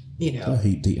 But I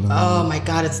hate dating online. Oh my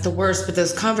God, it's the worst. But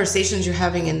those conversations you're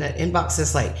having in the inbox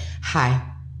is like, "Hi,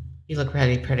 you look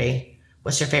really pretty.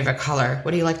 What's your favorite color?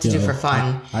 What do you like to do for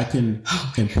fun?" I can,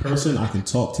 in person, I can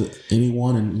talk to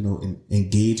anyone and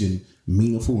engage in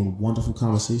meaningful and wonderful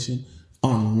conversation.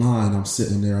 Online, I'm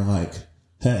sitting there like,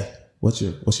 "Hey, what's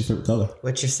your favorite color?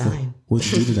 What's your sign?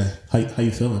 What'd you do today? How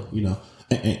you feeling?"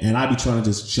 and I be trying to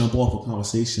just jump off a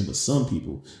conversation, but some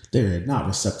people, they're not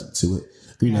receptive to it.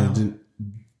 You know,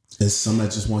 there's some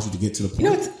that just want you to get to the point. You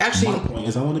know, it's actually, my point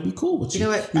is I want to be cool with you. You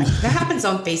know what? That happens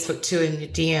on Facebook too in your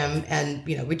DM, and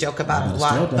you know we joke about it a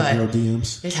lot. But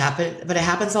DMs. It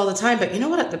happens all the time. But you know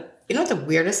what? The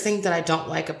weirdest thing that I don't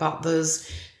like about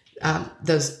those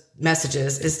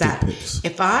messages is that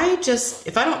if I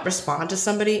don't respond to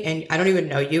somebody and I don't even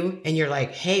know you, and you're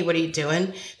like, hey, what are you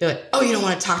doing? They're like, oh, you don't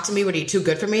want to talk to me? What are you, too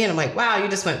good for me? And I'm like, wow, you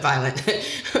just went violent.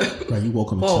 Right, you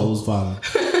woke up and chose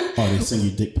violent. Or they send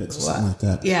you dick pics or something like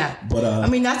that. Yeah. But I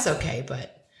mean, that's okay,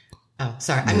 but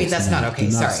sorry. I mean, that's not okay.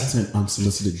 Do not Sorry. Send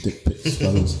unsolicited dick pics,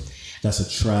 fellas. That's a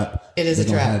trap. It is a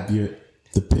trap. Have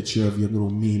the picture of your little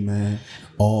me, man,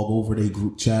 all over their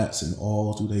group chats and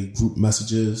all through their group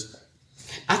messages.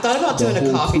 I thought about doing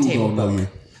a coffee table book.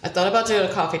 I thought about doing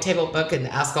a coffee table book and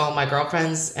ask all my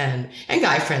girlfriends and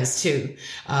guy friends too,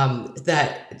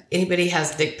 that anybody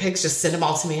has dick pics, just send them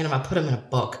all to me and I'm going to put them in a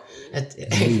book.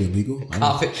 Illegal?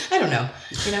 Coffee. I don't know.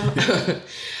 You know?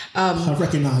 I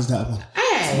recognize that one.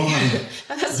 Hey,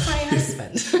 that's my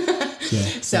husband. Yeah.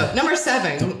 So number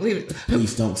 7,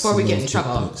 please don't. Before we get in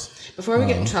trouble. Before we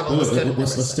get in trouble,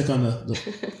 let's stick on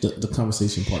the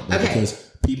conversation part, though, because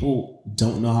people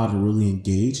don't know how to really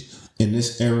engage in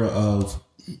this era of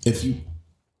it's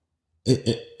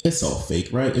all fake,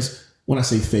 right? It's when I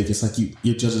say fake, it's like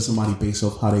you're judging somebody based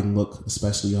off how they look,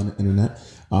 especially on the internet,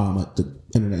 like the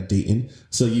internet dating.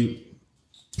 So you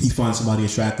find somebody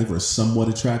attractive or somewhat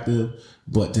attractive,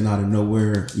 but then out of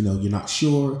nowhere, you know, you're not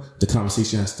sure. The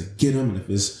conversation has to get them, and if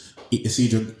it's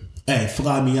either, hey,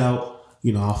 fly me out.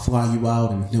 You know, I'll fly you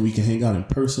out and then we can hang out in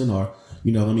person, or,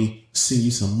 you know, let me send you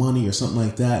some money or something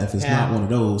like that. If it's not one of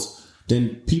those,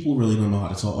 then people really don't know how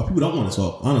to talk, or people don't want to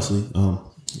talk. Honestly,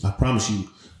 I promise you,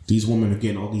 these women are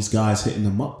getting all these guys hitting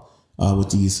them up with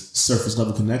these surface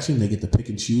level connection. They get to pick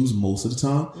and choose most of the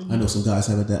time. Mm-hmm. I know some guys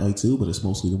have it that way too, but it's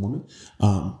mostly the women.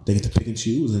 They get to pick and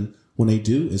choose, and when they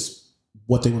do, it's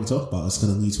what they want to talk about. It's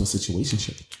going to lead to a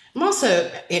situationship. I'm also,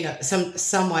 you know,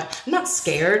 somewhat, I'm not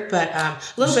scared, but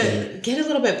get a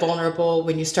little bit vulnerable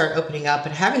when you start opening up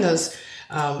and having those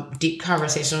deep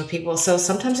conversations with people. So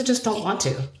sometimes I just don't want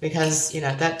to, because, you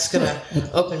know, that's going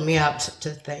to open me up to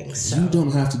things. So. You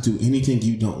don't have to do anything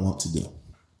you don't want to do.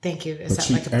 Thank you. Is that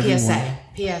like a PSA?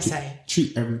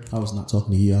 PSA. I was not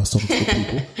talking to you. I was talking to the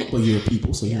people, but you're a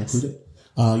people, so you're included.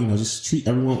 You know, just treat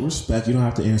everyone with respect. You don't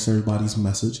have to answer everybody's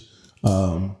message.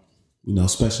 You know,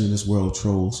 especially in this world of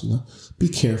trolls, you know, be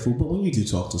careful. But when you do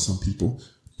talk to some people,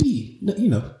 be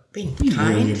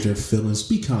kind of their feelings.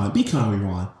 Be kind. Be kind,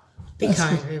 rewind. Be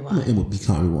kind,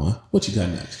 rewind. What you got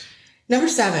next? Number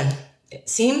 7. It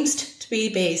seems to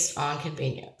be based on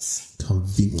convenience.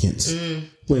 Convenience.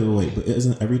 Wait. But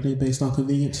isn't everything based on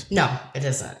convenience? No, it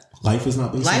isn't. Life is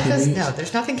not based on convenience? No,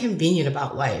 there's nothing convenient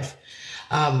about life.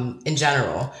 In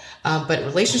general, but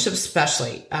relationships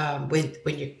especially,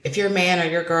 if your man or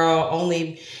your girl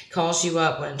only calls you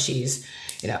up when she's,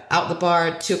 you know, out the bar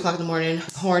at 2:00 in the morning,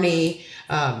 horny,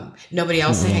 nobody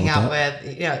else to hang out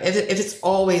with, you know, if it's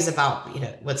always about, you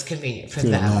know, what's convenient for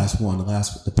them.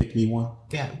 The pick me one.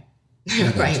 Yeah.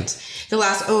 Right. The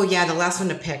last one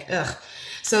to pick. Ugh.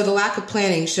 So the lack of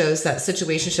planning shows that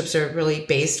situationships are really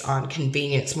based on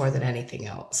convenience more than anything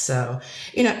else. So,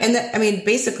 you know, and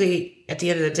basically at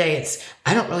the end of the day, it's,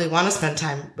 I don't really want to spend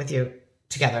time with you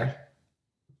together,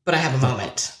 but I have a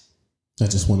moment. I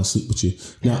just want to sleep with you.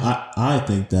 Now, I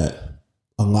think that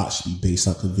a lot should be based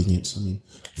on convenience. I mean,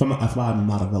 if I'm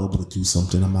not available to do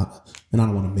something, and I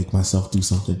don't want to make myself do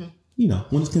something. Mm-hmm. You know,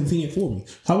 when it's convenient for me.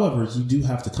 However, you do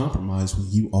have to compromise when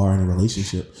you are in a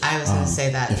relationship. I was going to say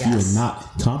that, If you're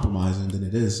not compromising, then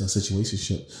it is a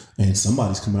situationship. And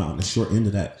somebody's coming out on the short end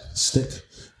of that stick.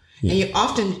 Yeah. And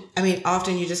you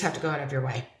often you just have to go out of your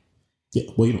way. Yeah,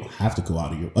 well, you don't have to go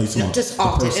out of your way. Just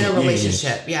often in a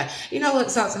relationship. Yeah. You know,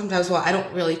 it's not sometimes, well, I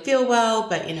don't really feel well,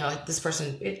 but, you know, this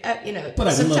person, you know. But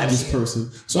I love this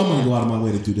person, so I'm going to go out of my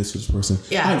way to do this for this person.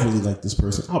 Yeah. I really like this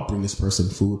person. I'll bring this person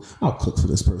food. I'll cook for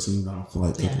this person even though I don't feel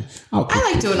like cooking.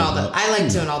 I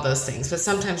like doing all those things, but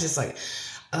sometimes it's like,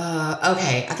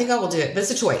 okay, I think I will do it, but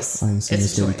it's a choice. I ain't seen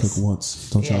this lady cook once.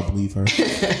 Don't y'all believe her?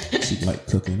 She like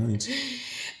cooking.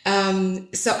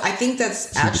 So I think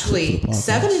that's actually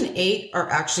 7 and 8 are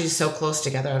actually so close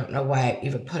together. I don't know why I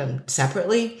even put them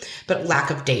separately, but lack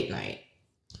of date night.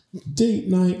 Date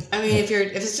night. I mean, if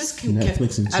it's just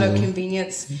out of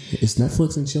convenience. Is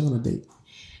Netflix and chill on a date?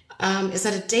 Is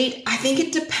that a date? I think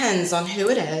it depends on who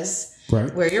it is,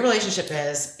 right? Where your relationship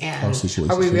is, and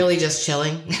are we really just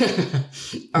chilling?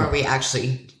 Or are we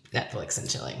actually Netflix and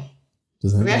chilling?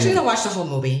 Are we actually going to watch the whole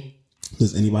movie?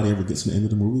 Does anybody ever get to the end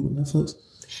of the movie with Netflix?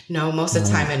 No, most of the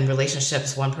time in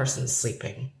relationships, one person's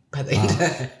sleeping. But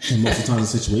and most of the time in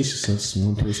situations,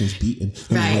 one person's beaten.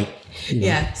 Right. Like,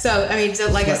 yeah. So, I mean,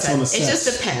 so like I said, it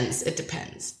just depends. It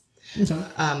depends.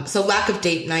 Okay. So lack of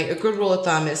date night, a good rule of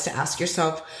thumb is to ask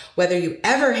yourself whether you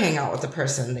ever hang out with the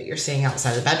person that you're seeing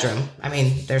outside the bedroom. I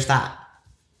mean, there's that.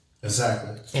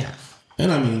 Exactly. Yeah.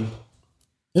 And I mean,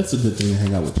 it's a good thing to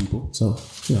hang out with people. So,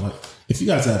 like if you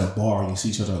guys are at a bar and you see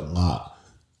each other a lot,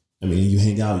 I mean, you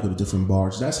hang out, you go to different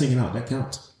bars, that's hanging out, that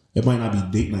counts. It might not be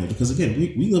date night because, again,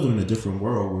 we live in a different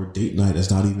world where date night is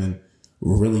not even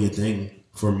really a thing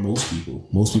for most people.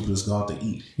 Most people just go out to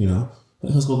eat,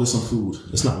 Let's go get some food.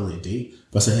 It's not really a date.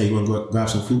 If I say, hey, you want to go grab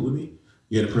some food with me?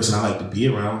 You're the person I like to be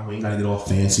around. We ain't got to get all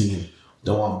fancy and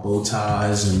don't want bow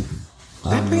ties. And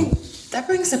that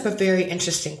brings up a very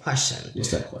interesting question.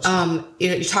 What's that question?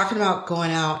 You're talking about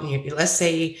going out and let's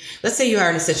say you are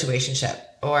in a situationship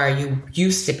or you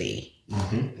used to be.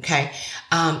 Mm-hmm. Okay.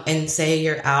 And say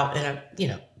you're out in a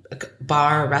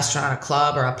bar, a restaurant, a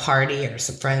club, or a party, or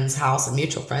some friend's house, a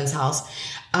mutual friend's house.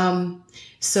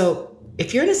 So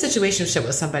if you're in a situationship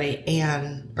with somebody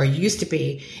or you used to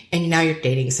be, and now you're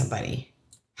dating somebody,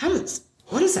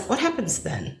 what is that? What happens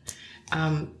then?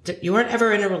 You weren't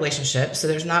ever in a relationship, so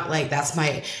there's not like that's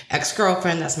my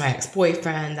ex-girlfriend, that's my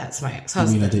ex-boyfriend, that's my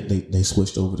ex-husband. You mean they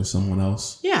switched over to someone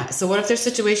else? Yeah. So what if their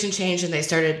situation changed and they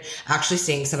started actually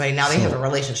seeing somebody? Now they have a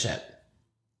relationship.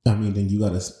 I mean, then you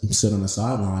got to sit on the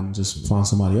sideline and just find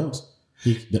somebody else.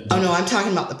 Oh no, I'm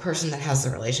talking about the person that has the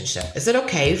relationship. Is it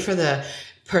okay for the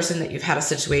person that you've had a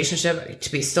situationship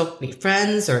to still be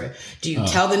friends, or do you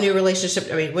tell the new relationship?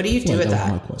 I mean, what do you do with that?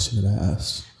 That was my question that I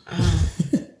asked.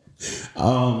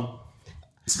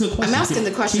 It's a good question. I'm asking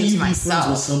the question to myself. Can you be friends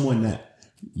with someone that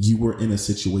you were in a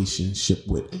situationship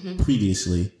with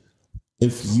previously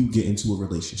if you get into a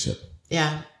relationship?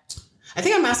 Yeah. I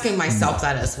think I'm asking myself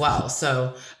that as well.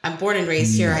 So I'm born and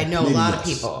raised here. I know a lot of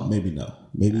people. Maybe no.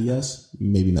 Maybe yes.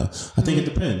 Maybe no. I think it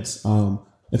depends.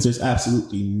 If there's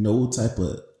absolutely no type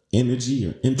of energy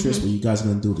or interest where you guys are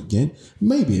going to do it again,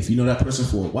 maybe if you know that person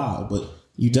for a while, but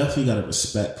you definitely got to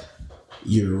respect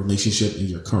your relationship and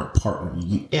your current partner.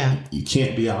 You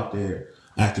can't be out there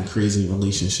acting crazy in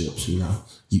relationships.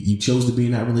 You chose to be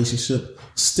in that relationship.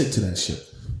 Stick to that shit.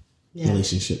 Yeah.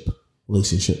 Relationship.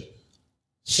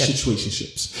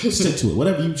 Situationships. Stick to it.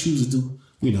 Whatever you choose to do.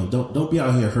 Don't be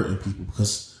out here hurting people,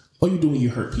 because all you're doing when you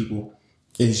hurt people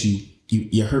is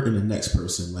you're hurting the next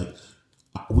person. Like,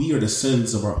 we are the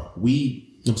sins of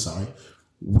we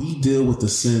deal with the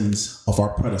sins of our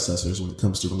predecessors when it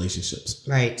comes to relationships.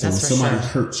 Right. So when somebody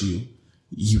hurts you,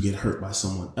 you get hurt by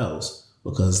someone else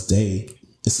because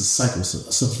it's a cycle.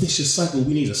 It's a vicious cycle.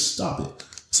 We need to stop it.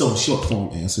 So in short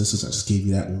form answer, since I just gave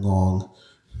you that long,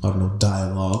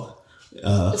 dialogue.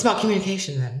 It's about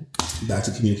communication then. Back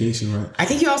to communication, right? I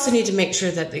think you also need to make sure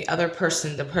that the other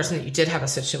person, the person that you did have a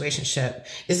situationship,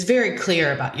 is very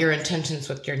clear about your intentions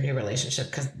with your new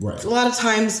relationship. Because a lot of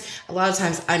times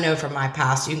I know from my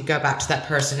past, you can go back to that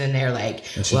person and they're like,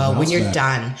 well, when you're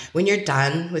done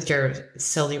with your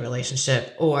silly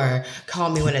relationship, or call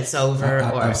me when it's over.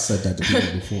 I've said that to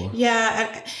people before.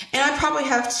 Yeah. And I probably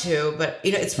have too, but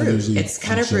it's rude. It's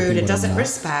kind of rude. It doesn't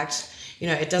respect.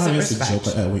 It doesn't respect.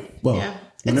 It's a joke.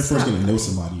 When they're first getting to know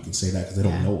somebody, you can say that because they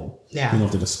don't know them. Yeah. You know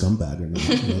if they're a scumbag or not.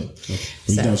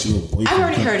 I've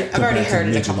already heard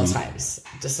it a couple of times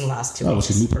just in the last 2 weeks. Oh, was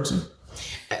she a new person?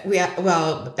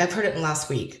 I've heard it in the last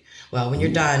week. Well, when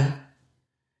you're done.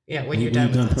 Yeah, when you're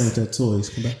done playing with that toys,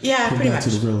 come back. Yeah, come pretty back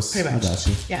much. To the real, pretty much. I got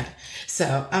you. Yeah.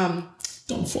 So,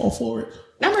 don't fall for it.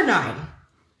 Number 9.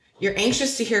 You're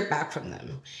anxious to hear back from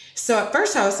them. So at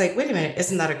first I was like, wait a minute,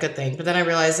 isn't that a good thing? But then I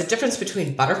realized the difference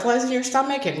between butterflies in your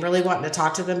stomach and really wanting to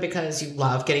talk to them because you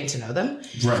love getting to know them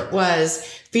was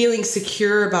feeling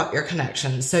secure about your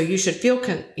connection. So you should feel,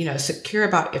 secure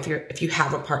about if you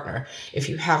have a partner, if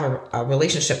you have a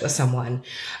relationship with someone.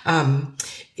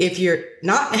 If you're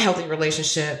not in a healthy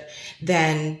relationship,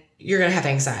 then you're going to have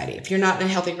anxiety. If you're not in a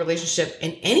healthy relationship,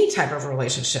 in any type of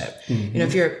relationship,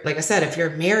 if you're, like I said, if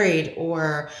you're married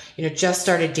or, just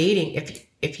started dating,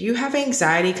 if you have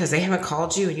anxiety because they haven't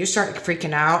called you and you start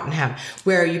freaking out and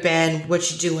where have you been?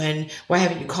 What you doing? Why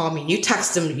haven't you called me? You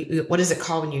text them. What is it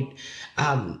called when you,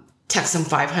 text them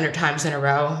 500 times in a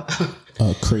row?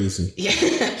 Crazy. Yeah.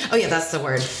 Oh yeah, that's the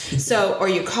word. So, or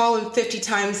you call them 50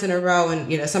 times in a row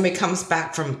and, somebody comes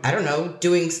back from, I don't know,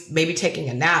 maybe taking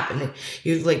a nap and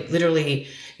you've literally,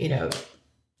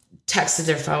 texted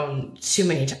their phone too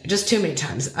many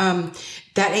times.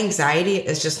 That anxiety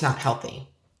is just not healthy.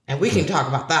 And we can talk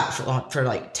about that for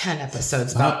like 10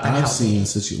 episodes about I've seen a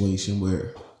situation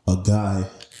where a guy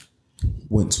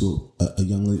went to a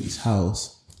young lady's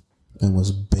house and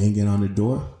was banging on the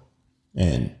door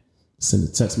and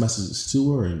sending text messages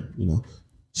to her, and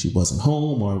she wasn't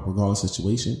home or regardless of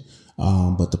situation.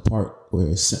 But the part where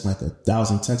it sent like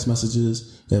 1,000 text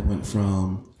messages that went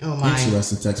from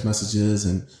interesting text messages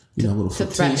and little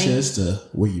flirtatious to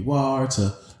where you are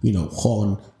to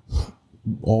calling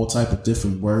all type of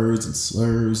different words and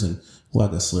slurs, and I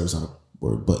guess slurs aren't a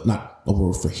word, but not a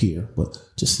word for here, but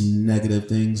just negative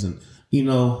things. And isn't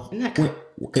that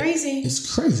crazy?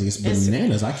 It's crazy. It's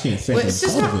bananas. I can't think of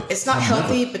it. It's not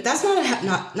healthy, but that's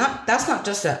that's not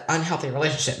just an unhealthy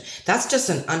relationship. That's just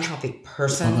an unhealthy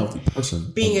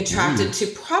person. Being attracted to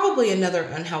probably another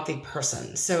unhealthy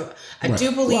person. So I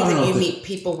do believe that you meet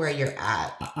people where you're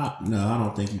at. No, I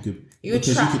don't think you could.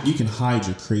 You can hide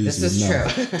your crazy. This is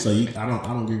true. So I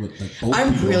don't agree with both.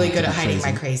 I'm really good at hiding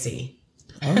my crazy.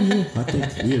 Oh yeah, I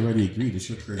think we already agreed that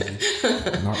you're crazy.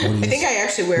 I think I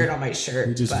actually wear it on my shirt.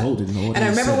 We just voted. And I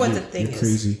remember what the thing is.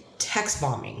 Crazy. Text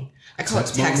bombing. I call it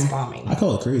text bombing. I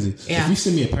call it crazy. Yeah. If you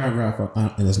send me a paragraph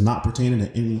and it's not pertaining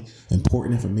to any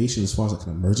important information as far as like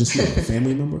an emergency or a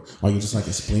family member, or you just like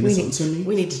explaining something to me,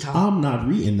 we need to talk. I'm not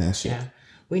reading that shit. Yeah.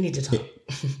 We need to talk.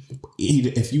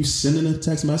 If you sending a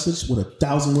text message with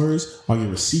 1,000 words or you're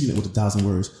receiving it with 1,000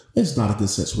 words, it's not a good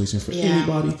situation for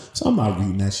anybody. So I'm not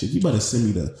reading that shit. You better send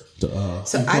me the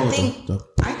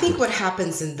I think what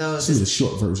happens in those is the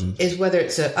short version is whether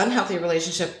it's an unhealthy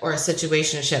relationship or a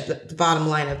situationship. The bottom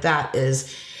line of that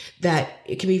is that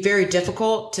it can be very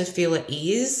difficult to feel at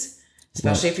ease,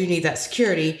 especially if you need that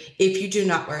security, if you do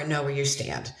not know where you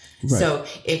stand. Right. So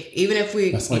even if we're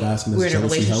in a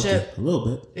relationship, a little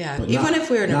bit, even if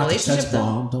we're in a relationship,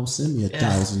 don't send me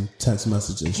 1,000 text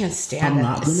messages. I can't stand it. I'm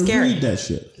not going to read that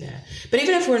shit. Yeah. But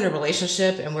even if we're in a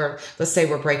relationship and let's say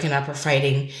we're breaking up or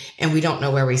fighting and we don't know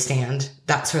where we stand,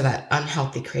 that's where that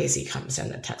unhealthy crazy comes in,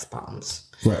 the text bombs.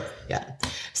 Right. Yeah.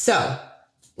 So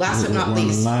last but not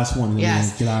least, the last one.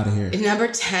 Yes. Get out of here. Number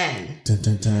 10. Dun,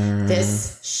 dun, dun.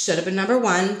 This should have been number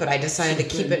 1, but I decided to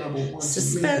keep it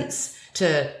suspense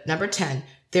to number 10.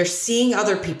 They're seeing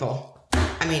other people.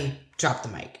 I mean, drop the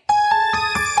mic.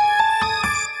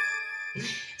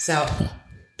 So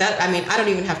I don't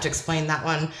even have to explain that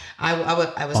one. I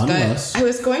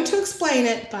was going to explain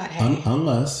it, but hey.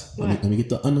 Unless, let me get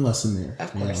the unless in there.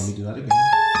 Of course. Let me do that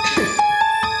again.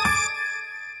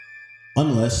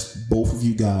 Unless both of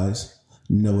you guys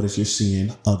know that you're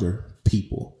seeing other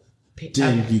people.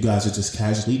 Then you guys are just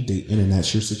casually dating, and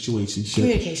that's your situation.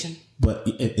 Communication. But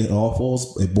it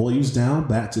boils down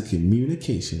back to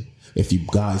communication. If you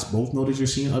guys both know that you're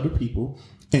seeing other people,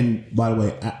 and by the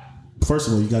way, first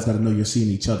of all, you guys got to know you're seeing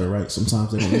each other, right?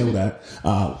 Sometimes they don't know that.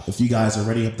 If you guys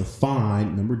already have defined,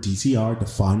 remember DTR,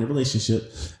 define the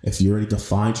relationship. If you already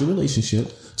defined your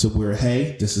relationship to where,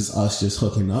 hey, this is us just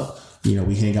hooking up. We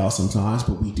hang out sometimes,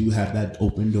 but we do have that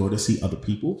open door to see other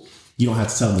people. You don't have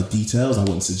to tell them the details. I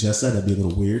wouldn't suggest that. That'd be a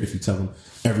little weird if you tell them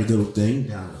every little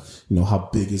thing. How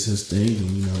big is his thing,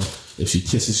 and if she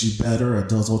kisses you better or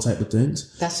does all type of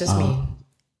things. That's just me.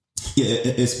 Yeah,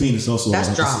 it's mean. It's also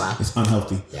that's drama. It's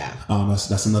unhealthy. Yeah.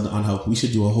 That's another unhealthy. We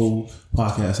should do a whole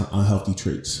podcast on unhealthy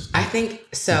traits. I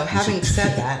think so. Having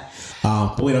said that,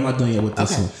 but wait, I'm not done yet with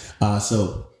this one.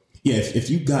 So yeah, if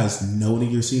you guys know that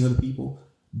you're seeing other people,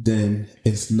 then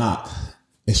it should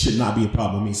not be a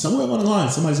problem. I mean, somewhere along the line,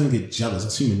 somebody's going to get jealous.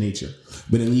 It's human nature.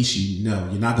 But at least you're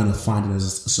not going to find it as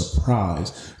a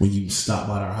surprise when you stop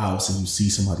by our house and you see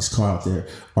somebody's car out there,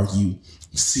 or you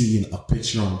see a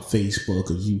picture on Facebook,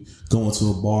 or you go into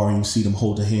a bar and you see them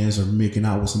holding hands or making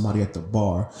out with somebody at the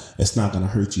bar. It's not going to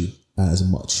hurt you as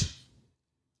much.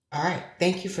 All right.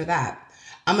 Thank you for that.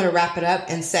 I'm going to wrap it up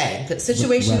and say that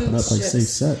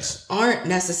situationships aren't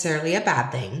necessarily a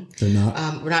bad thing. They're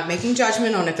not. We're not making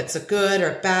judgment on if it's a good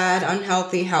or bad,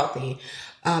 unhealthy, healthy.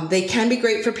 They can be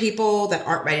great for people that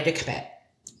aren't ready to commit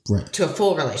to a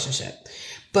full relationship,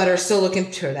 but are still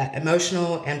looking for that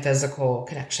emotional and physical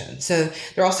connection. So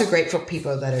they're also great for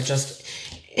people that are just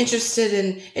interested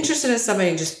in somebody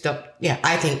and just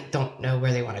don't know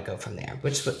where they want to go from there,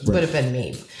 which would have been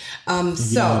me.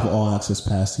 You have all access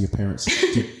pass to your parents,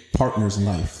 your partners in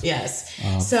life. Yes.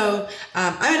 So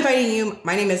I'm inviting you.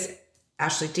 My name is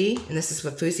Ashley D, and this is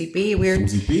with Fuze B.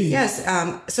 Fuze B. Yes.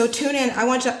 So tune in. I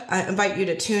want to invite you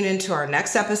to tune into our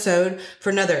next episode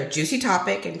for another juicy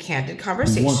topic and candid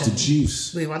conversation. We want the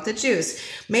juice. We want the juice.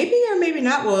 Maybe or maybe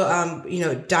not.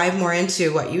 We'll dive more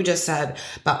into what you just said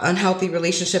about unhealthy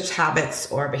relationships,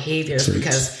 habits, or behaviors,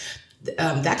 because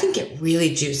that can get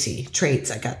really juicy.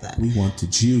 Traits. I got that. We want the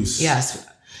juice. Yes.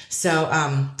 So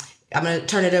I'm going to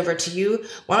turn it over to you.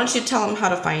 Why don't you tell them how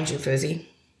to find you, Fuze?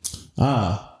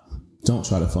 Don't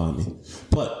try to find me.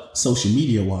 But social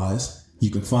media wise, you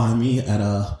can find me at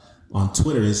On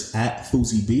Twitter is at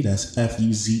FuzeB. That's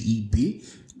FUZEB.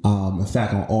 In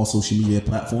fact, on all social media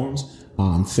platforms.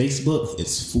 On Facebook,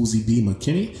 it's Fuze B.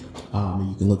 McKinney. And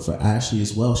you can look for Ashley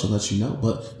as well. She'll let you know.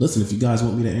 But listen, if you guys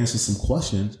want me to answer some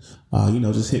questions,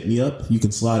 just hit me up. You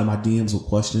can slide in my DMs with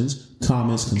questions,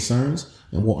 comments, concerns,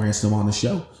 and we'll answer them on the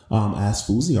show. Ask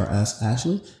Fuze or ask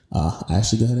Ashley.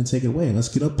 Ashley, go ahead and take it away and let's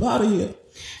get up out of here.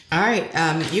 All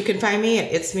right. You can find me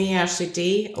at It's Me, Ashley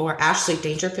D, or Ashley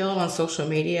Dangerfield on social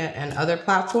media and other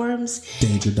platforms.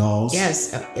 Danger Dolls.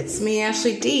 Yes. It's me,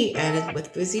 Ashley D, and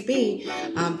with Fuze B.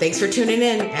 Thanks for tuning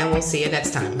in, and we'll see you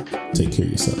next time. Take care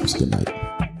of yourselves. Good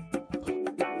night.